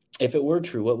answering. If it were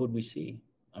true, what would we see?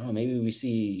 I don't know, maybe we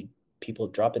see people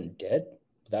dropping dead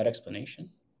without explanation.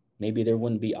 Maybe there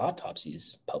wouldn't be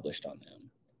autopsies published on them.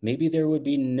 Maybe there would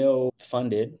be no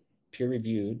funded,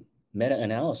 peer-reviewed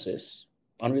meta-analysis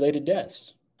on related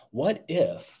deaths. What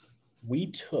if we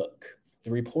took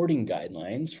the reporting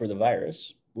guidelines for the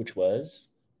virus, which was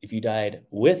if you died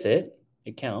with it,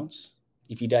 it counts.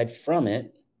 If you died from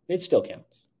it, it still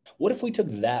counts. What if we took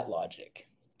that logic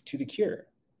to the cure?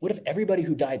 What if everybody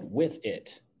who died with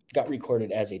it got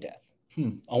recorded as a death?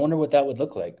 I wonder what that would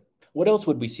look like. What else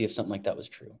would we see if something like that was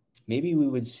true? Maybe we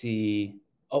would see,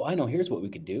 I know, here's what we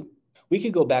could do. We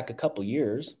could go back a couple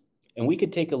years and we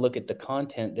could take a look at the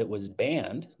content that was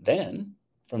banned then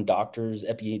from doctors,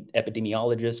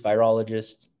 epidemiologists,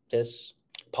 virologists,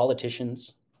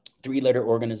 politicians, three-letter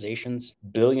organizations,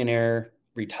 billionaire,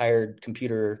 retired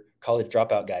computer college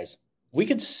dropout guys. We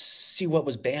could see what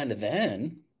was banned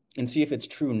then and see if it's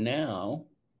true now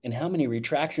and how many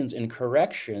retractions and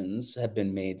corrections have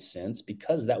been made since,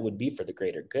 because that would be for the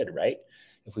greater good, right?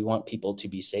 If we want people to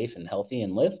be safe and healthy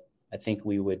and live, I think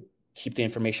we would keep the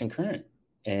information current.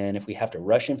 And if we have to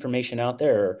rush information out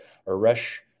there or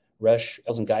rush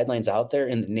and guidelines out there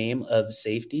in the name of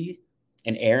safety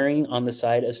and erring on the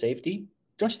side of safety,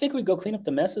 don't you think we'd go clean up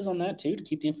the messes on that too to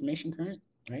keep the information current,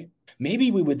 right?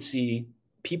 Maybe we would see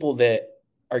people that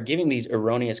are giving these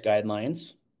erroneous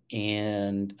guidelines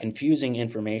and confusing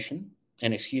information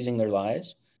and excusing their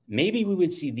lies. Maybe we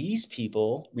would see these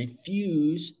people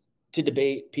refuse to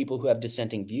debate people who have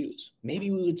dissenting views.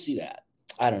 Maybe we would see that.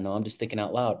 I don't know. I'm just thinking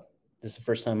out loud. This is the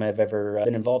first time I've ever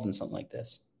been involved in something like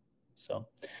this. So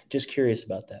just curious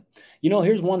about that.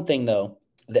 Here's one thing, though,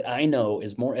 that I know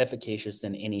is more efficacious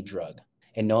than any drug.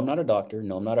 And no, I'm not a doctor.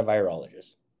 No, I'm not a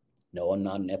virologist. No, I'm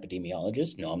not an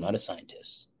epidemiologist. No, I'm not a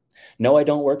scientist. No, I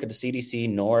don't work at the CDC,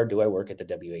 nor do I work at the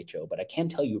WHO. But I can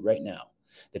tell you right now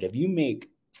that if you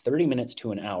make 30 minutes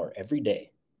to an hour every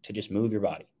day to just move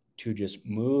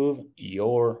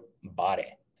your body,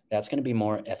 that's going to be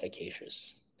more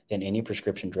efficacious than any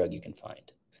prescription drug you can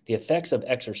find. The effects of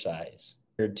exercise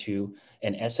compared to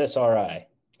an SSRI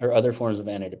or other forms of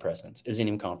antidepressants isn't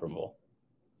even comparable.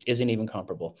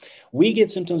 We get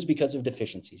symptoms because of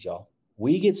deficiencies, y'all.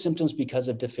 We get symptoms because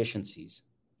of deficiencies.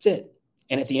 That's it.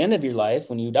 And at the end of your life,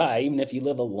 when you die, even if you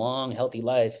live a long, healthy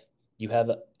life, you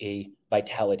have a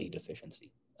vitality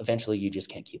deficiency. Eventually, you just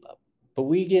can't keep up. But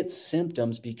we get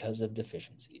symptoms because of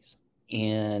deficiencies.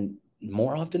 And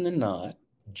more often than not,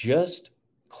 just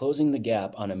closing the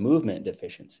gap on a movement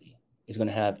deficiency is going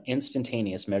to have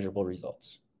instantaneous measurable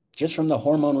results just from the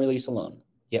hormone release alone.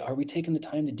 Yet, are we taking the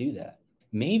time to do that?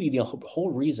 Maybe the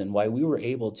whole reason why we were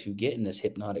able to get in this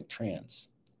hypnotic trance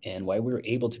and why we were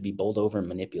able to be bowled over and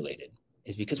manipulated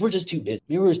is because we're just too busy.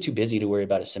 Maybe we're just too busy to worry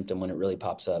about a symptom when it really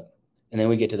pops up. And then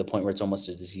we get to the point where it's almost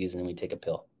a disease and then we take a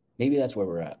pill. Maybe that's where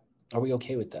we're at. Are we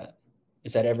okay with that?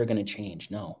 Is that ever going to change?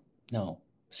 No.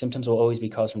 Symptoms will always be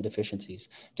caused from deficiencies.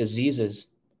 Diseases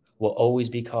will always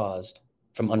be caused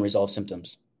from unresolved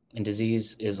symptoms. And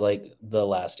disease is like the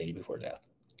last stage before death.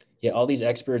 Yet all these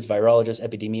experts, virologists,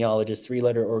 epidemiologists,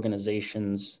 three-letter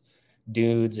organizations,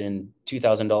 dudes in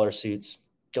 $2,000 suits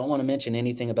don't want to mention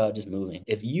anything about just moving.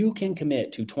 If you can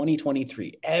commit to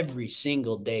 2023, every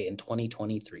single day in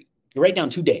 2023, you write down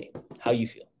today how you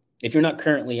feel. If you're not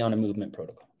currently on a movement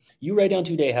protocol, you write down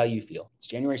today how you feel. It's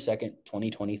January 2nd,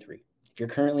 2023. If you're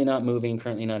currently not moving,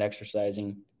 currently not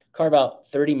exercising, carve out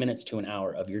 30 minutes to an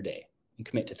hour of your day and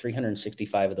commit to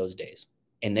 365 of those days.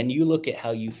 And then you look at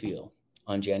how you feel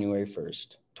on January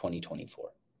 1st, 2024.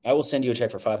 I will send you a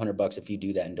check for $500 if you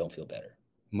do that and don't feel better.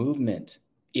 Movement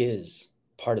is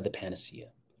part of the panacea.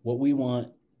 What we want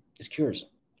is cures.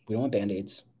 We don't want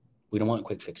Band-Aids. We don't want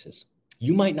quick fixes.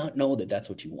 You might not know that that's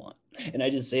what you want. And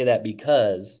I just say that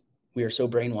because we are so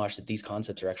brainwashed that these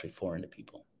concepts are actually foreign to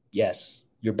people. Yes,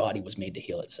 your body was made to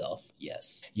heal itself.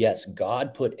 Yes,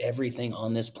 God put everything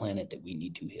on this planet that we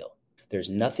need to heal. There's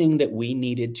nothing that we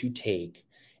needed to take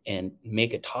and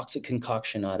make a toxic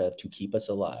concoction out of to keep us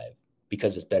alive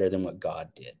because it's better than what God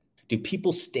did. Do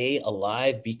people stay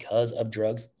alive because of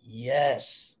drugs?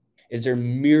 Yes. Is there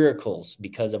miracles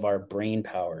because of our brain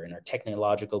power and our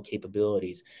technological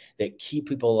capabilities that keep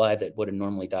people alive that would have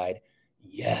normally died?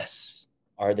 Yes.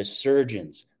 Are the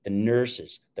surgeons, the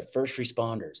nurses, the first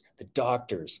responders, the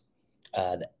doctors,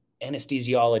 the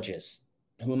anesthesiologists,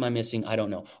 Who am I missing? I don't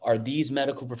know. Are these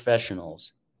medical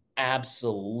professionals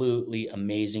absolutely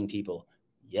amazing people?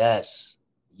 Yes.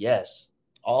 Yes.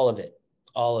 All of it.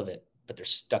 All of it. But they're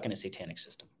stuck in a satanic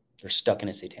system. They're stuck in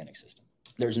a satanic system.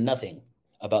 There's nothing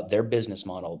about their business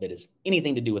model that is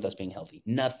anything to do with us being healthy.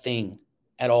 Nothing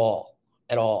at all.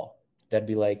 At all. That'd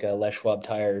be like a Les Schwab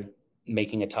tire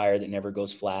making a tire that never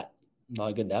goes flat.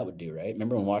 How good that would do, right?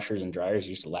 Remember when washers and dryers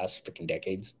used to last freaking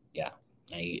decades? Yeah.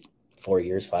 Now you get 4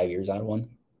 years, 5 years out of one.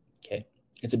 Okay.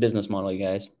 It's a business model, you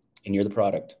guys. And you're the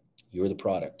product. You're the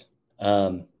product.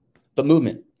 But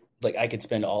movement, like I could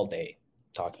spend all day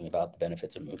talking about the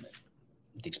benefits of movement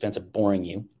at the expense of boring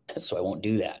you. So I won't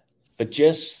do that. But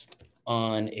just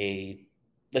on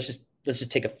let's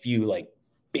just take a few like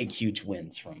big, huge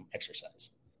wins from exercise.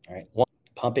 All right. One,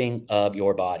 pumping of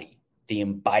your body, the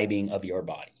imbibing of your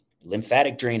body,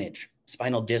 lymphatic drainage,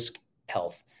 spinal disc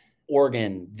health,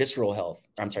 organ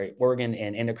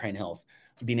and endocrine health,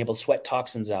 being able to sweat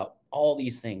toxins out. All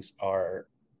these things are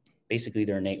basically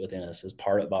they're innate within us as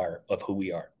part of who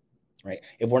we are, right?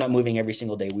 If we're not moving every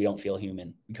single day, we don't feel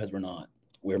human because we're not.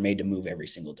 We're made to move every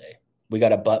single day. We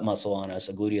got a butt muscle on us,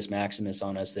 a gluteus maximus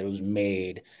on us that was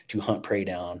made to hunt prey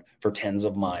down for tens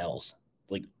of miles.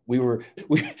 Like we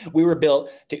were built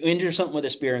to injure something with a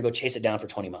spear and go chase it down for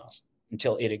 20 miles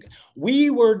until we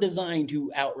were designed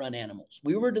to outrun animals.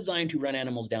 We were designed to run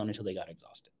animals down until they got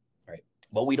exhausted, right?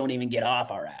 But we don't even get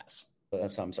off our ass.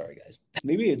 I'm sorry, guys.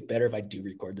 Maybe it's better if I do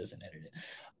record this and edit it.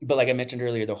 But like I mentioned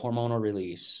earlier, the hormonal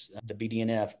release, the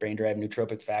BDNF, brain-derived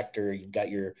neurotrophic factor, you've got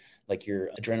your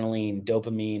adrenaline,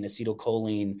 dopamine,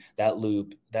 acetylcholine, that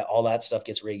loop, that all that stuff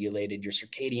gets regulated, your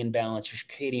circadian balance, your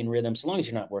circadian rhythm, so long as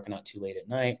you're not working out too late at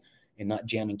night and not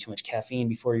jamming too much caffeine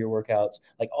before your workouts,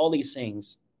 like all these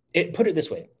things. Put it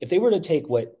this way, if they were to take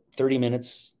what 30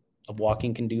 minutes of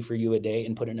walking can do for you a day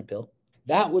and put it in a pill,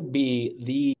 that would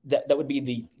be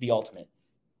the ultimate.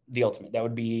 The ultimate. That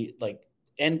would be like,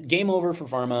 and game over for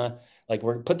pharma. Like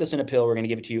we're put this in a pill. We're going to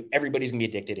give it to you. Everybody's going to be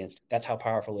addicted instant. That's how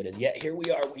powerful it is. Yet here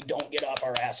we are. We don't get off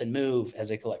our ass and move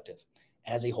as a collective,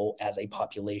 as a whole, as a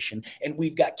population. And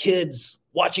we've got kids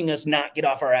watching us not get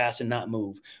off our ass and not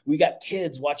move. We got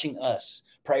kids watching us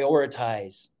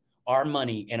prioritize our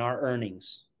money and our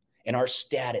earnings and our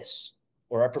status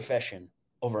or our profession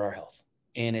over our health.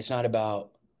 And it's not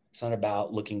about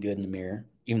looking good in the mirror,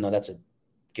 even though that's a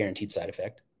guaranteed side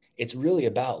effect. It's really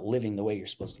about living the way you're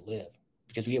supposed to live,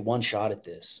 because we get one shot at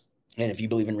this. And if you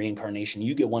believe in reincarnation,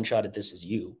 you get one shot at this as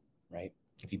you, right?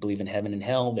 If you believe in heaven and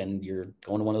hell, then you're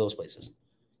going to one of those places.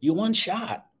 You one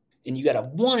shot, and you got a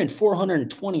 1 in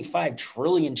 425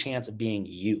 trillion chance of being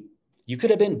you. You could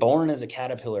have been born as a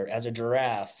caterpillar, as a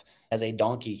giraffe, as a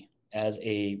donkey, as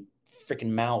a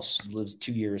freaking mouse who lives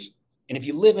 2 years. And if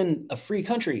you live in a free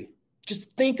country,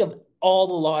 just think of all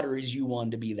the lotteries you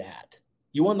won to be that.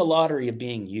 You won the lottery of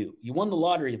being you. You won the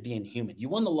lottery of being human. You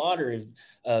won the lottery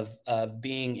of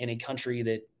being in a country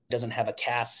that doesn't have a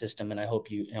caste system. And I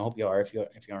hope you are. If you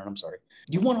aren't, I'm sorry.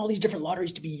 You won all these different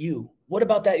lotteries to be you. What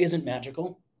about that isn't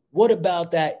magical? What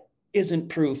about that isn't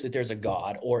proof that there's a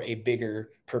God or a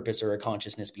bigger purpose or a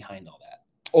consciousness behind all that?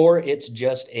 Or it's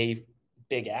just a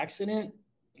big accident?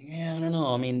 Yeah, I don't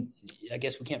know. I mean, I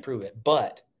guess we can't prove it.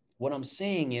 But what I'm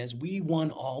saying is we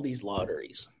won all these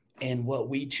lotteries. And what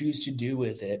we choose to do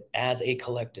with it as a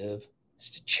collective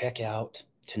is to check out,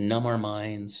 to numb our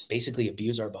minds, basically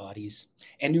abuse our bodies,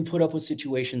 and to put up with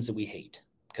situations that we hate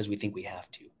because we think we have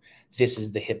to. This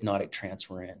is the hypnotic trance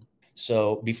we're in.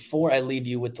 So before I leave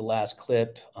you with the last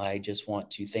clip, I just want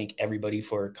to thank everybody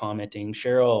for commenting.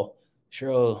 Cheryl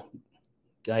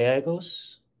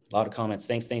Gallegos, a lot of comments.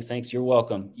 Thanks. You're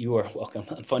welcome. You are welcome.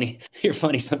 I'm funny. You're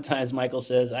funny sometimes, Michael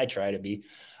says. I try to be.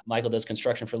 Michael does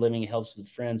construction for a living. He helps with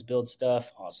friends build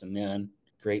stuff. Awesome, man.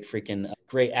 Great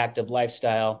active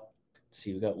lifestyle. Let's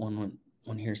see, we got one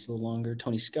here. It's a little longer.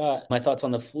 Tony Scott. My thoughts on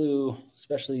the flu,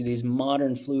 especially these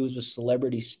modern flus with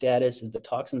celebrity status, is the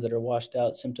toxins that are washed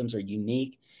out. Symptoms are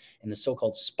unique, and the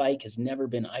so-called spike has never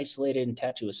been isolated and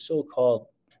attached to a so-called.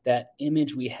 That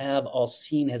image we have all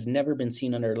seen has never been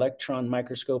seen under electron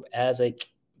microscope as a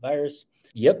virus.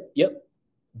 Yep.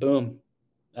 Boom.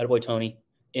 Attaboy, Tony.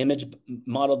 Image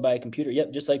modeled by a computer.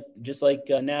 Yep, just like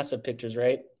NASA pictures,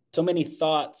 right? So many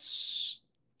thoughts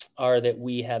are that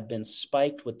we have been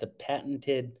spiked with the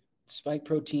patented spike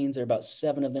proteins. There are about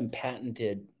 7 of them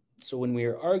patented. So when we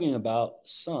are arguing about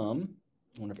some,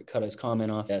 I wonder if it cut his comment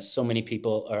off. Yes, so many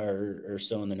people are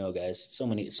so in the know, guys.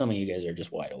 Some of you guys are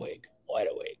just wide awake.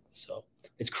 So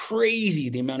it's crazy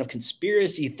the amount of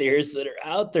conspiracy theorists that are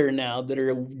out there now that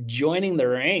are joining the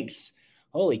ranks.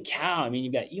 holy cow. I mean,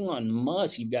 you've got Elon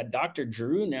Musk, you've got Dr.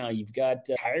 Drew now, you've got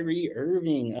Kyrie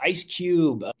Irving, Ice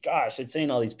Cube. Gosh, it's saying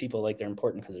all these people like they're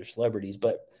important because they're celebrities,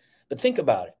 but think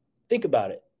about it. Think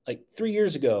about it. Like 3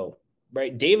 years ago,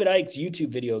 right? David Icke's YouTube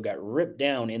video got ripped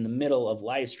down in the middle of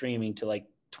live streaming to like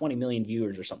 20 million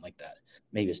viewers or something like that.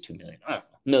 Maybe it's 2 million. I don't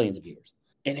know. Millions of viewers.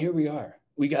 And here we are.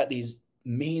 We got these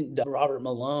Robert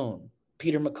Malone,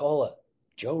 Peter McCullough,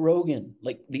 Joe Rogan.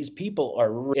 Like these people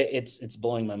are, it's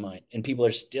blowing my mind. And people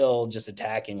are still just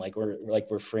attacking like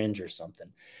we're fringe or something.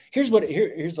 Here's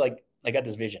like, I got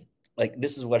this vision. Like,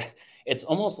 this is what it's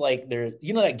almost like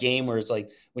that game where it's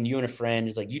like when you and a friend,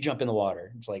 it's like, you jump in the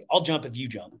water. It's like, I'll jump if you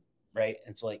jump. Right.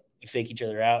 And it's like you fake each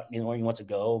other out, you know, he wants to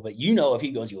go, but if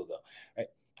he goes, you will go. Right.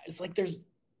 It's like there's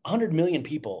 100 million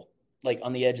people like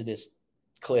on the edge of this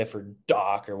cliff or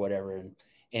dock or whatever.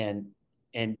 And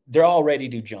they're all ready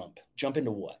to jump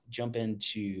into what? Jump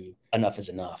into enough is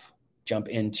enough. Jump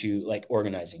into like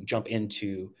organizing, jump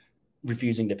into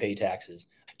refusing to pay taxes,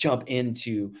 jump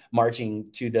into marching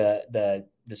to the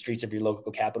streets of your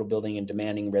local Capitol building and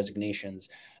demanding resignations,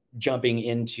 jumping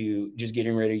into just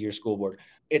getting rid of your school board.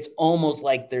 It's almost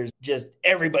like there's just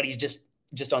everybody's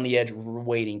just on the edge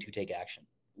waiting to take action.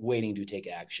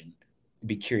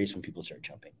 Be curious when people start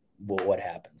jumping. Well, what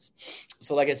happens?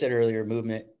 So like I said earlier,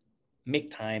 movement,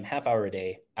 make time, hour a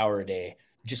day,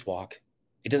 just walk.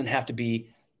 It doesn't have to be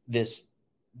this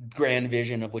grand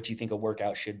vision of what you think a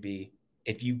workout should be.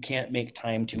 If you can't make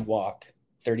time to walk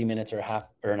 30 minutes or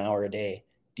an hour a day,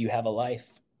 do you have a life?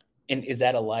 And is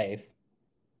that a life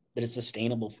that is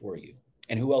sustainable for you?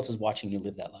 And who else is watching you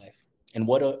live that life? And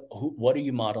what are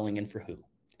you modeling and for who?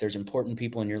 If there's important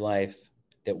people in your life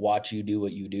that watch you do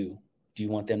what you do you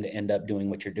want them to end up doing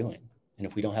what you're doing? And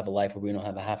if we don't have a life where we don't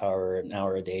have a half hour or an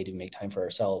hour a day to make time for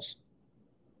ourselves,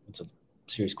 it's a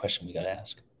serious question we got to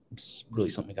ask. It's really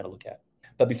something we got to look at.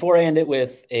 But before I end it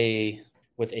with a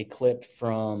clip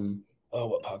from,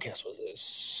 what podcast was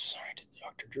this? Sorry,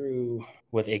 Dr. Drew.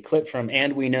 With a clip from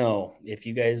And We Know. If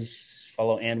you guys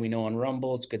follow And We Know on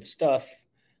Rumble, it's good stuff.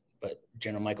 But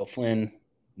General Michael Flynn,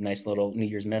 nice little New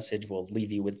Year's message. We'll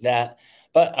leave you with that.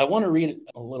 But I want to read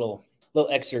a little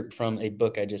excerpt from a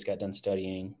book I just got done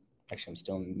studying. Actually, I'm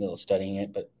still in the middle of studying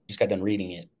it, but just got done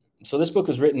reading it. So this book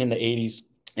was written in the 80s,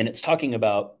 and it's talking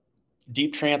about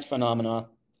deep trance phenomena.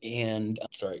 And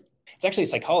it's actually a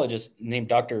psychologist named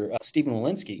Dr. Stephen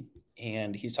Walensky,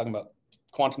 and he's talking about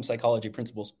quantum psychology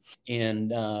principles.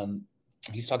 And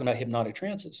he's talking about hypnotic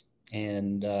trances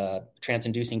and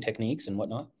trance-inducing techniques and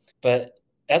whatnot. But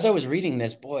as I was reading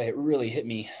this, boy, it really hit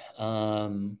me.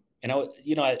 And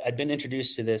I'd been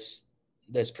introduced to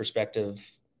this perspective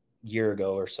year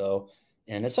ago or so.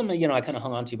 And it's something, I kind of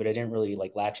hung on to, but I didn't really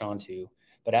like latch on to.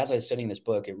 But as I was studying this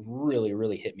book, it really,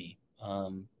 really hit me,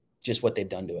 just what they've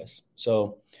done to us.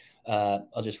 So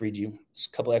I'll just read you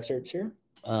a couple excerpts here.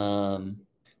 Let's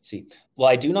see. Well,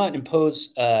 I do not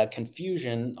impose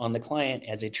confusion on the client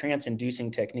as a trance-inducing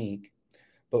technique,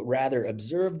 but rather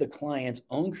observe the client's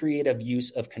own creative use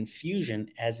of confusion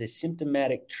as a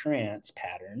symptomatic trance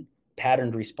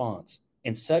patterned response.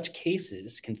 In such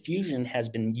cases, confusion has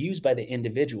been used by the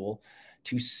individual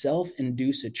to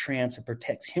self-induce a trance that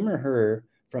protects him or her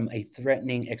from a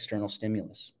threatening external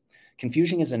stimulus.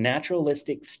 Confusion is a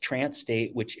naturalistic trance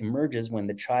state which emerges when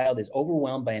the child is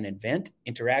overwhelmed by an event,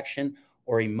 interaction,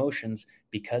 or emotions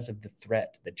because of the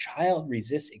threat. The child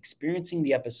resists experiencing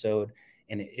the episode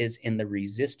and is in the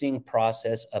resisting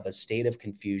process of a state of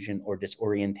confusion or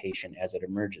disorientation as it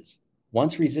emerges.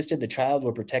 Once resisted, the child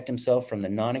will protect himself from the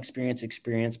non-experience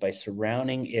experience by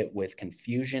surrounding it with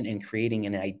confusion and creating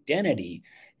an identity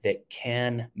that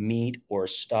can meet or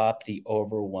stop the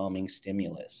overwhelming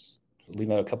stimulus. I'll leave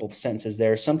out a couple of sentences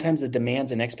there. Sometimes the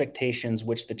demands and expectations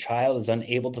which the child is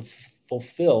unable to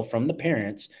fulfill from the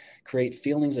parents create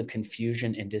feelings of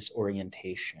confusion and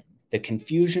disorientation. The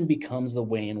confusion becomes the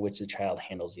way in which the child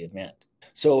handles the event.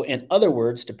 So in other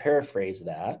words, to paraphrase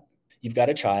that, you've got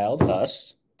a child,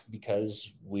 us,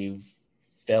 because we've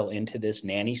fell into this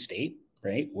nanny state,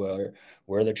 right? Where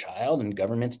we're the child and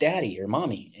government's daddy or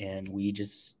mommy. And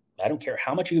I don't care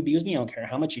how much you abuse me. I don't care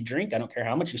how much you drink. I don't care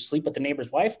how much you sleep with the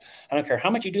neighbor's wife. I don't care how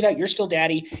much you do that. You're still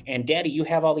daddy. And daddy, you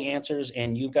have all the answers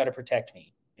and you've got to protect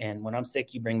me. And when I'm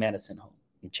sick, you bring medicine home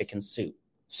and chicken soup.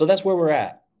 So that's where we're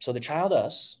at. So the child,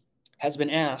 us, has been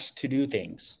asked to do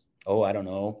things. Oh, I don't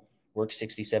know, work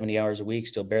 60, 70 hours a week,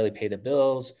 still barely pay the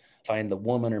bills, find the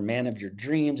woman or man of your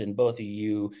dreams, and both of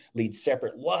you lead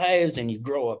separate lives and you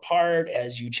grow apart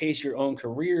as you chase your own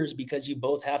careers because you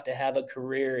both have to have a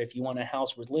career if you want a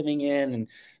house worth living in and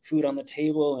food on the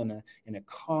table and a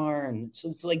car. And so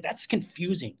it's like, that's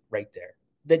confusing right there.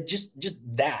 That just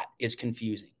that is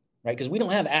confusing. right? Because we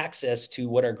don't have access to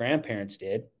what our grandparents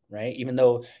did, right? Even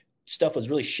though stuff was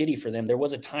really shitty for them, there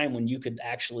was a time when you could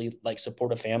actually like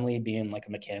support a family being like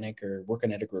a mechanic or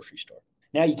working at a grocery store.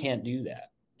 Now you can't do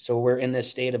that. So we're in this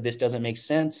state of this doesn't make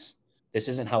sense. This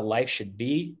isn't how life should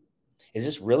be. Is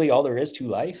this really all there is to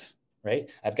life?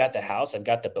 Right? I've got the house, I've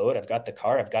got the boat, I've got the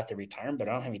car, I've got the retirement, but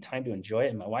I don't have any time to enjoy it.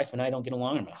 And my wife and I don't get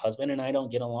along, and my husband and I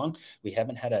don't get along. We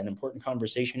haven't had an important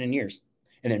conversation in years.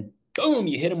 And then boom,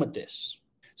 you hit them with this.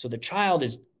 So the child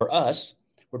is, for us,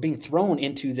 we're being thrown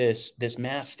into this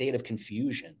mass state of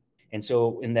confusion. And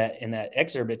so in that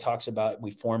excerpt, it talks about we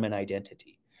form an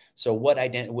identity. So what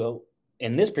identity? Well,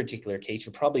 in this particular case,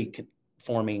 you're probably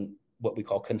forming what we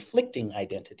call conflicting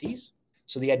identities.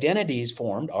 So the identities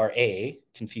formed are A,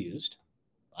 confused.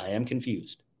 I am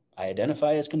confused. I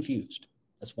identify as confused.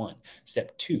 That's one.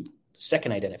 Step 2,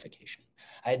 second identification.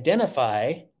 I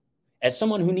identify as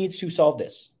someone who needs to solve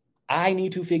this. I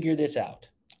need to figure this out.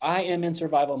 I am in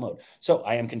survival mode. So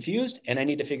I am confused and I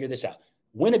need to figure this out.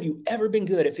 When have you ever been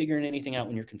good at figuring anything out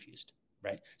when you're confused,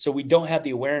 right? So we don't have the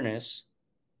awareness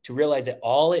to realize that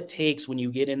all it takes when you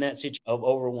get in that situation of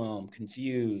overwhelm,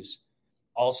 confused,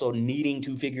 also needing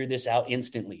to figure this out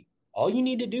instantly. All you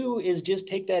need to do is just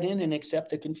take that in and accept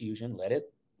the confusion. Let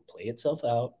it play itself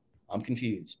out. I'm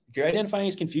confused. If you're identifying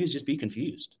as confused, just be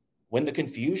confused. When the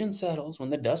confusion settles, when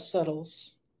the dust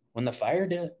settles, when the fire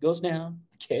goes down,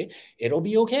 okay, it'll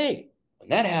be okay. When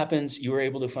that happens, you are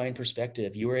able to find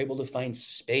perspective. You are able to find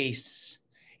space.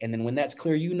 And then when that's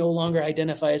clear, you no longer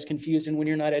identify as confused. And when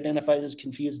you're not identified as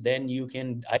confused, then you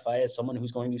can identify as someone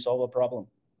who's going to solve a problem.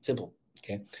 Simple.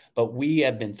 Okay. But we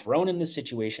have been thrown in this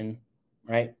situation,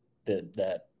 right?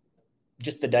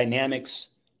 Just the dynamics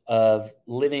of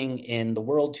living in the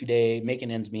world today,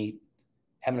 making ends meet,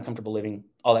 having a comfortable living,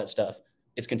 all that stuff.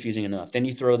 It's confusing enough. Then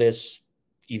you throw this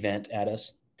event at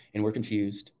us and we're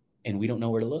confused and we don't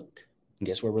know where to look. And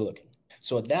guess where we're looking?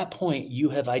 So at that point, you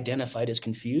have identified as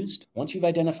confused. Once you've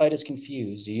identified as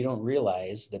confused, you don't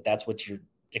realize that that's what you're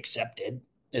accepted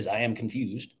as I am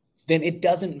confused. Then it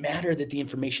doesn't matter that the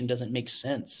information doesn't make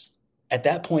sense. At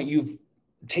that point, you've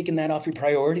taken that off your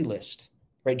priority list,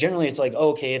 right? Generally, it's like,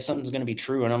 okay, if something's going to be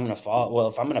true and I'm going to follow, well,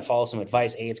 if I'm going to follow some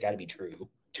advice, A, it's got to be true.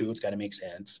 2, it's got to make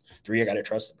sense. 3, I got to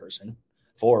trust the person.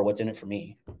 4, what's in it for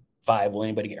me? 5, will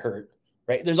anybody get hurt,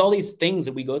 right? There's all these things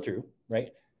that we go through, right?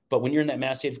 But when you're in that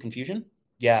mass state of confusion,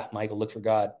 yeah, Michael, look for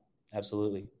God.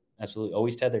 Absolutely. Absolutely.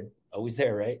 Always tethered, always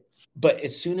there, right? But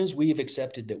as soon as we've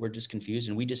accepted that we're just confused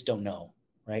and we just don't know,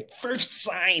 right? First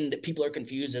sign that people are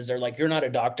confused is they're like, you're not a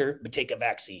doctor, but take a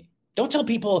vaccine. Don't tell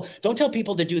people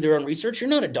to do their own research. You're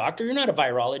not a doctor. You're not a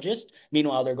virologist.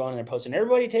 Meanwhile, they're going and they're posting,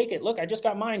 everybody take it. Look, I just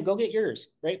got mine. Go get yours,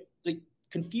 right? Like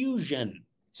confusion.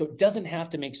 So it doesn't have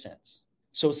to make sense.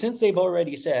 So since they've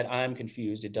already said, I'm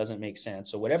confused, it doesn't make sense.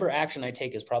 So whatever action I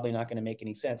take is probably not going to make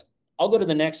any sense. I'll go to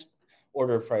the next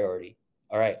order of priority.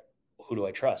 All right, who do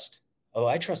I trust? Oh,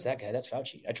 I trust that guy. That's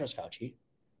Fauci. I trust Fauci.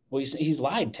 Well, he's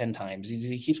lied 10 times.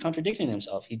 He keeps contradicting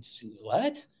himself.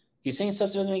 What? He's saying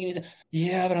stuff that doesn't make any sense.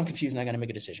 Yeah, but I'm confused and I got to make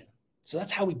a decision. So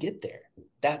that's how we get there.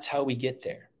 That's how we get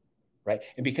there, right?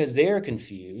 And because they're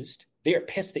confused, they are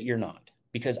pissed that you're not.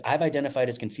 Because I've identified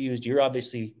as confused. You're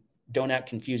obviously don't act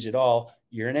confused at all.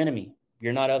 You're an enemy.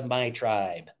 You're not of my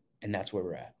tribe. And that's where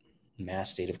we're at.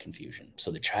 Mass state of confusion. So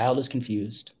the child is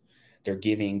confused. They're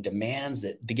given demands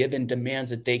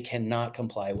that they cannot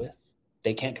comply with.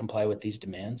 They can't comply with these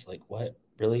demands. Like, what?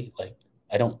 Really? Like,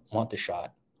 I don't want the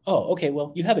shot. Oh, okay.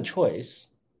 Well, you have a choice.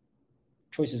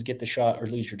 Choices: get the shot or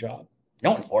lose your job.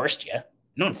 No one forced you.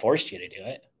 No one forced you to do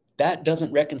it. That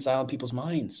doesn't reconcile in people's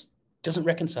minds. Doesn't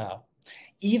reconcile.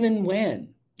 Even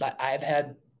when I've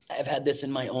had this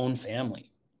in my own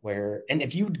family where, and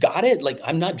if you got it, like,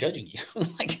 I'm not judging you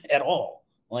like at all.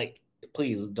 Like,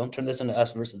 please don't turn this into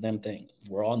us versus them thing.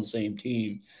 We're all on the same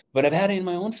team. But I've had it in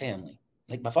my own family.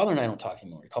 Like, my father and I don't talk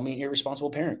anymore. He called me an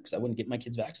irresponsible parent because I wouldn't get my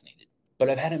kids vaccinated. But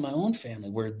I've had it in my own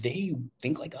family where they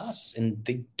think like us and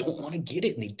they don't want to get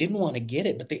it and they didn't want to get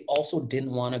it, but they also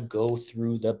didn't want to go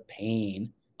through the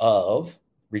pain of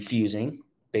refusing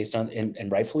based on,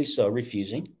 and rightfully so,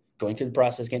 refusing, going through the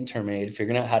process, getting terminated,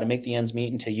 figuring out how to make the ends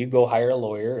meet until you go hire a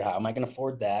lawyer. How am I going to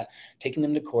afford that? Taking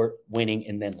them to court, winning,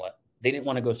 and then what? They didn't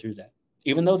want to go through that.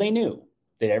 Even though they knew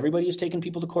that everybody who's taken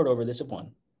people to court over this have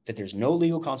won, that there's no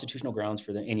legal constitutional grounds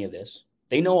for any of this.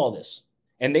 They know all this.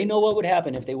 And they know what would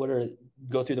happen if they were to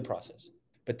go through the process.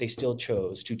 But they still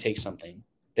chose to take something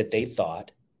that they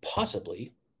thought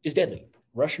possibly is deadly.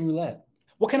 Russian roulette.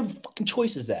 What kind of fucking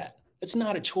choice is that? It's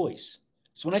not a choice.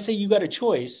 So when I say you got a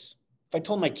choice, if I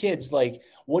told my kids, like,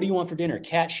 what do you want for dinner?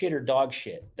 Cat shit or dog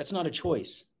shit? That's not a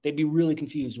choice. They'd be really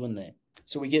confused, wouldn't they?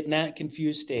 So we get in that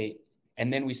confused state.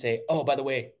 And then we say, oh, by the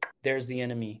way, there's the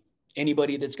enemy.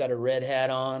 Anybody that's got a red hat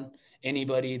on,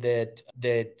 anybody that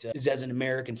has an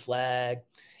American flag,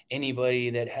 anybody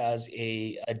that has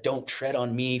a don't tread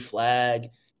on me flag,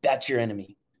 that's your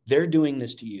enemy. They're doing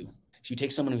this to you. So you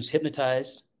take someone who's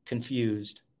hypnotized,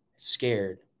 confused,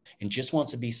 scared, and just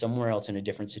wants to be somewhere else in a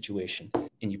different situation,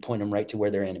 and you point them right to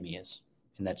where their enemy is.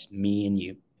 And that's me and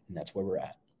you, and that's where we're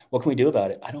at. What can we do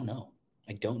about it? I don't know.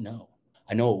 I don't know.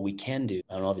 I know what we can do.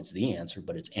 I don't know if it's the answer,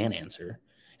 but it's an answer.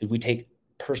 Is we take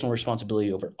personal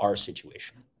responsibility over our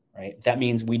situation, right? That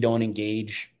means we don't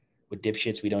engage with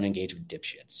dipshits. We don't engage with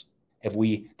dipshits.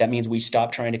 That means we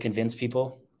stop trying to convince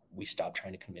people. We stop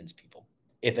trying to convince people.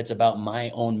 If it's about my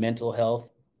own mental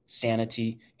health,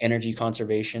 sanity, energy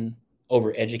conservation,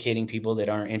 over educating people that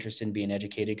aren't interested in being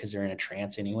educated because they're in a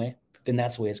trance anyway, then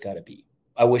that's the way it's got to be.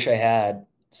 I wish I had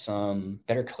some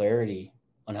better clarity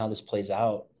on how this plays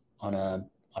out on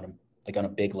a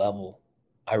big level.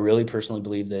 I really personally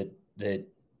believe that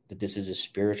this is a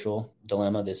spiritual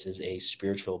dilemma. This is a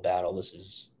spiritual battle. This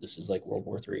is like World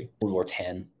War III, World War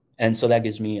X. And so that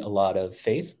gives me a lot of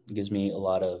faith. It gives me a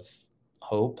lot of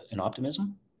hope and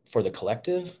optimism for the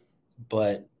collective,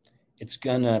 but it's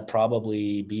gonna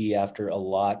probably be after a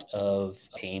lot of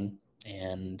pain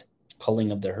and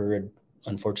culling of the herd,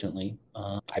 unfortunately.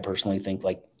 I personally think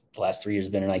like the last 3 years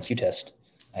have been an IQ test.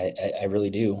 I really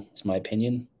do. It's my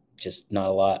opinion. Just not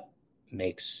a lot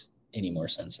makes any more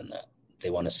sense than that. They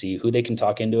want to see who they can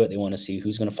talk into it. They want to see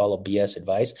who's going to follow BS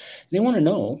advice. And they want to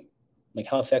know like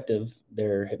how effective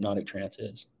their hypnotic trance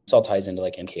is. This all ties into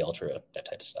like MK Ultra, that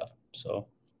type of stuff. So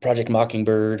Project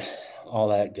Mockingbird, all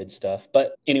that good stuff.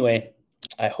 But anyway,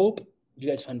 I hope you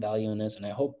guys find value in this. And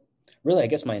I hope, really, I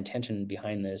guess my intention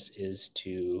behind this is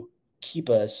to keep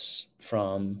us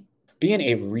from being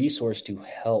a resource to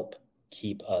help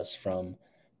keep us from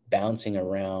bouncing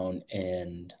around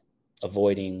and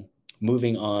avoiding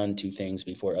moving on to things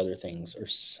before other things are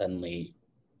suddenly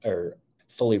or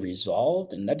fully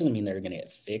resolved. And that doesn't mean they're going to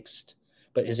get fixed,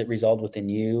 but is it resolved within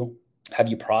you? Have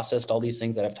you processed all these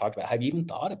things that I've talked about? Have you even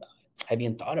thought about it? Have you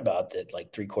even thought about that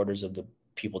like 3/4 of the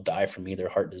people die from either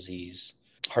heart disease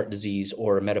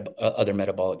or other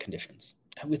metabolic conditions?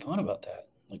 Have we thought about that?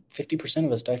 Like 50%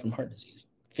 of us die from heart disease.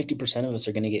 50% of us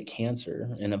are going to get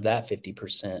cancer. And of that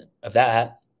 50%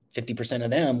 of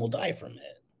them will die from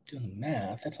it. Doing the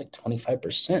math, that's like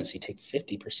 25%. So you take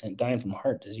 50% dying from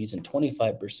heart disease and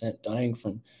 25% dying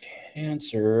from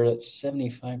cancer. That's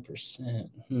 75%.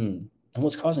 And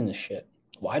what's causing this shit?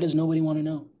 Why does nobody want to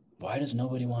know? Why does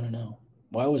nobody want to know?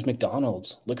 Why was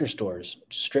McDonald's, liquor stores,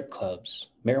 strip clubs,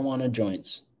 marijuana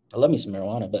joints? I love me some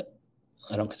marijuana, but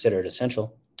I don't consider it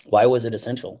essential. Why was it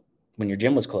essential when your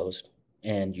gym was closed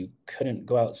and you couldn't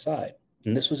go outside?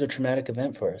 And this was a traumatic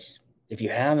event for us. If you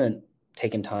haven't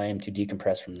taken time to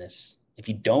decompress from this, if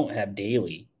you don't have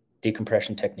daily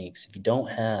decompression techniques, if you don't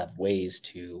have ways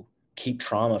to keep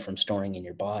trauma from storing in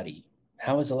your body,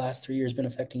 how has the last 3 years been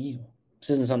affecting you?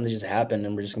 This isn't something that just happened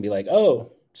and we're just going to be like,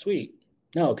 oh, sweet.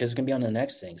 No, because it's going to be on the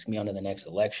next thing. It's going to be on to the next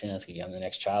election. It's going to be on the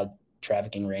next child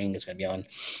trafficking ring. It's going to be on,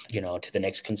 to the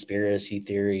next conspiracy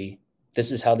theory.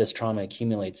 This is how this trauma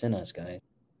accumulates in us, guys.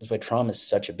 That's why trauma is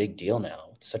such a big deal now.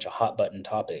 It's such a hot button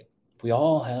topic. We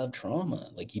all have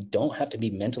trauma. Like, you don't have to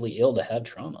be mentally ill to have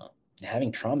trauma. And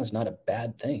having trauma is not a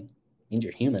bad thing. It means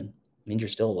you're human. It means you're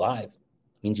still alive.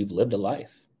 It means you've lived a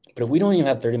life. But if we don't even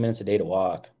have 30 minutes a day to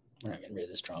walk, we're not getting rid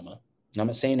of this trauma. And I'm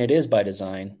not saying it is by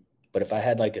design, but if I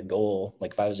had like a goal,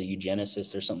 like if I was a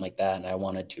eugenicist or something like that, and I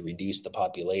wanted to reduce the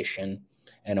population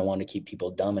and I wanted to keep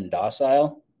people dumb and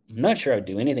docile, I'm not sure I'd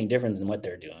do anything different than what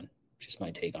they're doing. Just my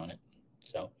take on it.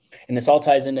 So, and this all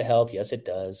ties into health. Yes, it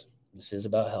does. This is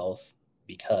about health,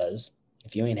 because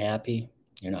if you ain't happy,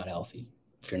 you're not healthy.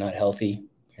 If you're not healthy,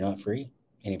 you're not free.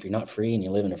 And if you're not free and you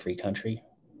live in a free country,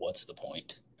 what's the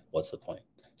point? What's the point?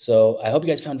 So I hope you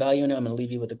guys found value in it. I'm going to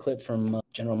leave you with a clip from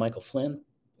General Michael Flynn.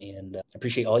 And I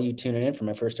appreciate all you tuning in for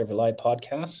my first ever live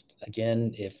podcast.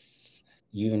 Again, if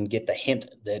you can get the hint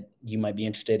that you might be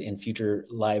interested in future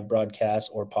live broadcasts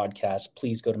or podcasts,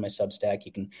 please go to my Substack.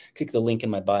 You can click the link in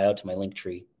my bio to my link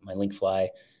tree, my link fly,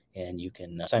 and you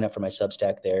can sign up for my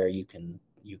Substack there. You can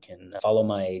follow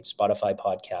my Spotify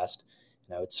podcast,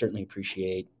 and I would certainly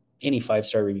appreciate any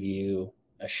 5-star review,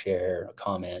 a share, a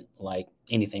comment, like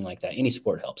anything like that. Any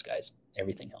support helps, guys.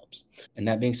 Everything helps. And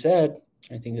that being said,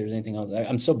 I think there's anything else.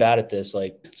 I'm so bad at this,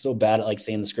 so bad at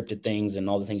saying the scripted things and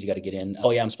all the things you got to get in.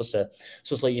 Oh yeah, I'm supposed to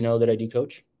let you know that I do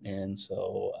coach. And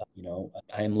so,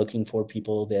 I am looking for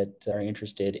people that are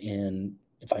interested in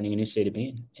finding a new state of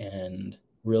being and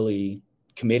really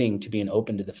committing to being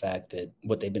open to the fact that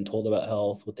what they've been told about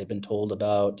health, what they've been told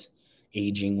about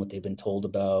aging, what they've been told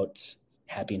about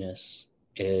happiness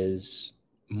is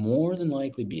more than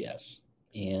likely BS.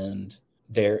 And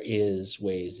there is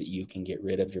ways that you can get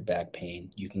rid of your back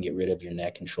pain. You can get rid of your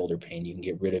neck and shoulder pain. You can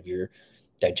get rid of your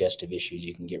digestive issues.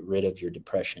 You can get rid of your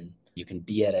depression. You can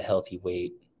be at a healthy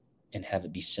weight and have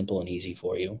it be simple and easy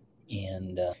for you.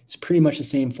 And it's pretty much the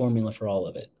same formula for all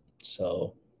of it.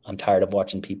 So I'm tired of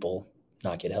watching people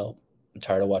not get help. I'm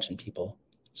tired of watching people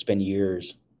spend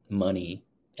years, money,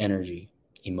 energy,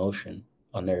 emotion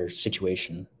on their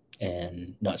situation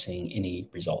and not seeing any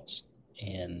results.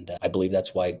 And I believe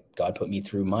that's why God put me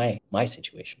through my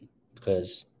situation,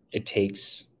 because it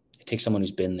takes someone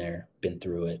who's been there, been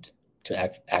through it,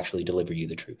 to actually deliver you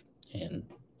the truth. And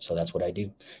so that's what I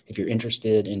do. If you're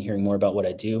interested in hearing more about what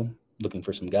I do, looking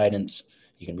for some guidance,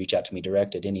 you can reach out to me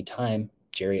direct at any time,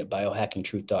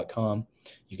 jerry@biohackingtruth.com.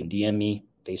 You can DM me,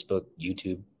 Facebook,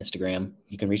 YouTube, Instagram.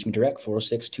 You can reach me direct,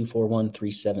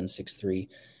 406-241-3763.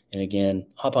 And again,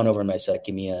 hop on over to my site,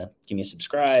 give me a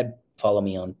subscribe, follow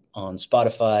me on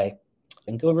Spotify,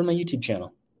 and go over to my YouTube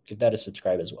channel. Give that a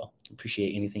subscribe as well.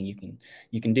 Appreciate anything you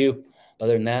can do.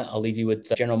 Other than that, I'll leave you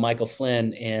with General Michael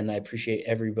Flynn, and I appreciate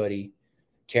everybody.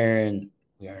 Karen,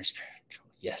 we are spiritual.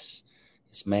 Yes,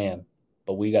 ma'am.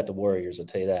 But we got the Warriors, I'll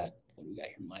tell you that. What do we got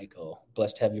here, Michael?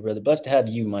 Blessed to have you, brother. Blessed to have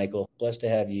you, Michael. Blessed to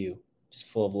have you. Just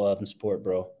full of love and support,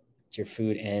 bro. It's your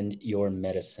food and your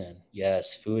medicine.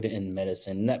 Yes, food and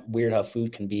medicine. Isn't that weird how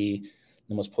food can be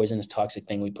the most poisonous, toxic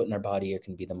thing we put in our body, or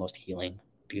can be the most healing?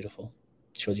 Beautiful.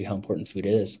 It shows you how important food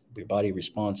is. Your body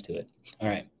responds to it. All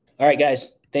right,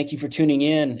 guys. Thank you for tuning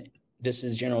in. This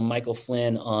is General Michael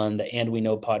Flynn on the And We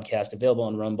Know podcast, available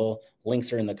on Rumble.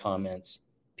 Links are in the comments.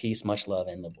 Peace, much love,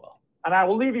 and live well. And I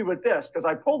will leave you with this, because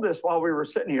I pulled this while we were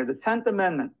sitting here. The 10th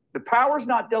Amendment. The powers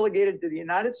not delegated to the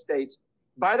United States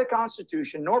by the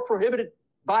Constitution, nor prohibited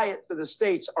by it to the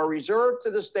states, are reserved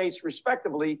to the states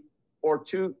respectively or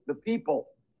to the people.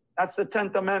 That's the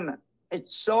 10th Amendment.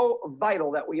 It's so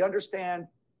vital that we understand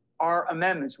our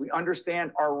amendments, we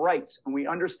understand our rights, and we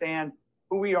understand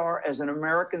who we are as an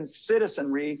American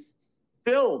citizenry,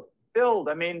 filled.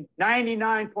 I mean,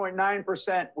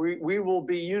 99.9%, we will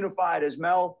be unified, as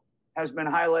Mel has been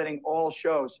highlighting all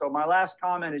shows. So my last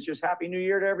comment is just Happy New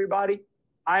Year to everybody.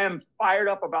 I am fired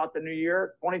up about the new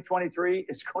year. 2023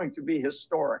 is going to be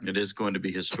historic. It is going to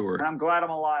be historic. And I'm glad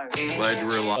I'm alive. Glad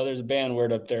you're alive. Oh, there's a banned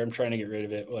word up there. I'm trying to get rid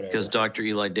of it. Whatever. Because Dr.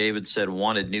 Eli David said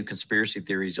wanted new conspiracy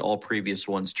theories. All previous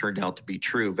ones turned out to be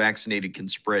true. Vaccinated can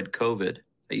spread COVID.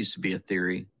 That used to be a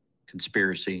theory,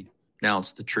 conspiracy. Now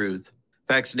it's the truth.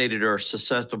 Vaccinated are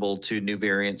susceptible to new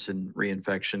variants and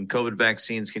reinfection. COVID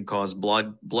vaccines can cause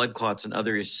blood clots and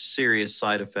other serious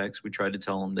side effects. We tried to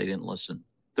tell them, they didn't listen.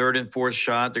 Third and fourth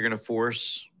shot, they're going to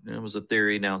force. It was a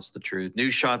theory. Now it's the truth. New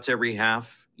shots every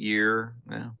half year.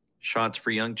 Yeah. Shots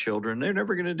for young children. They're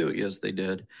never going to do it. Yes, they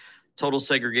did. Total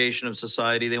segregation of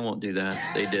society. They won't do that.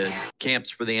 They did. Camps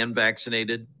for the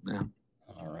unvaccinated. Yeah.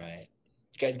 All right.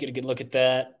 You guys get a good look at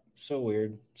that. So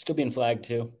weird. Still being flagged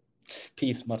too.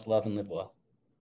 Peace, much love, and live well.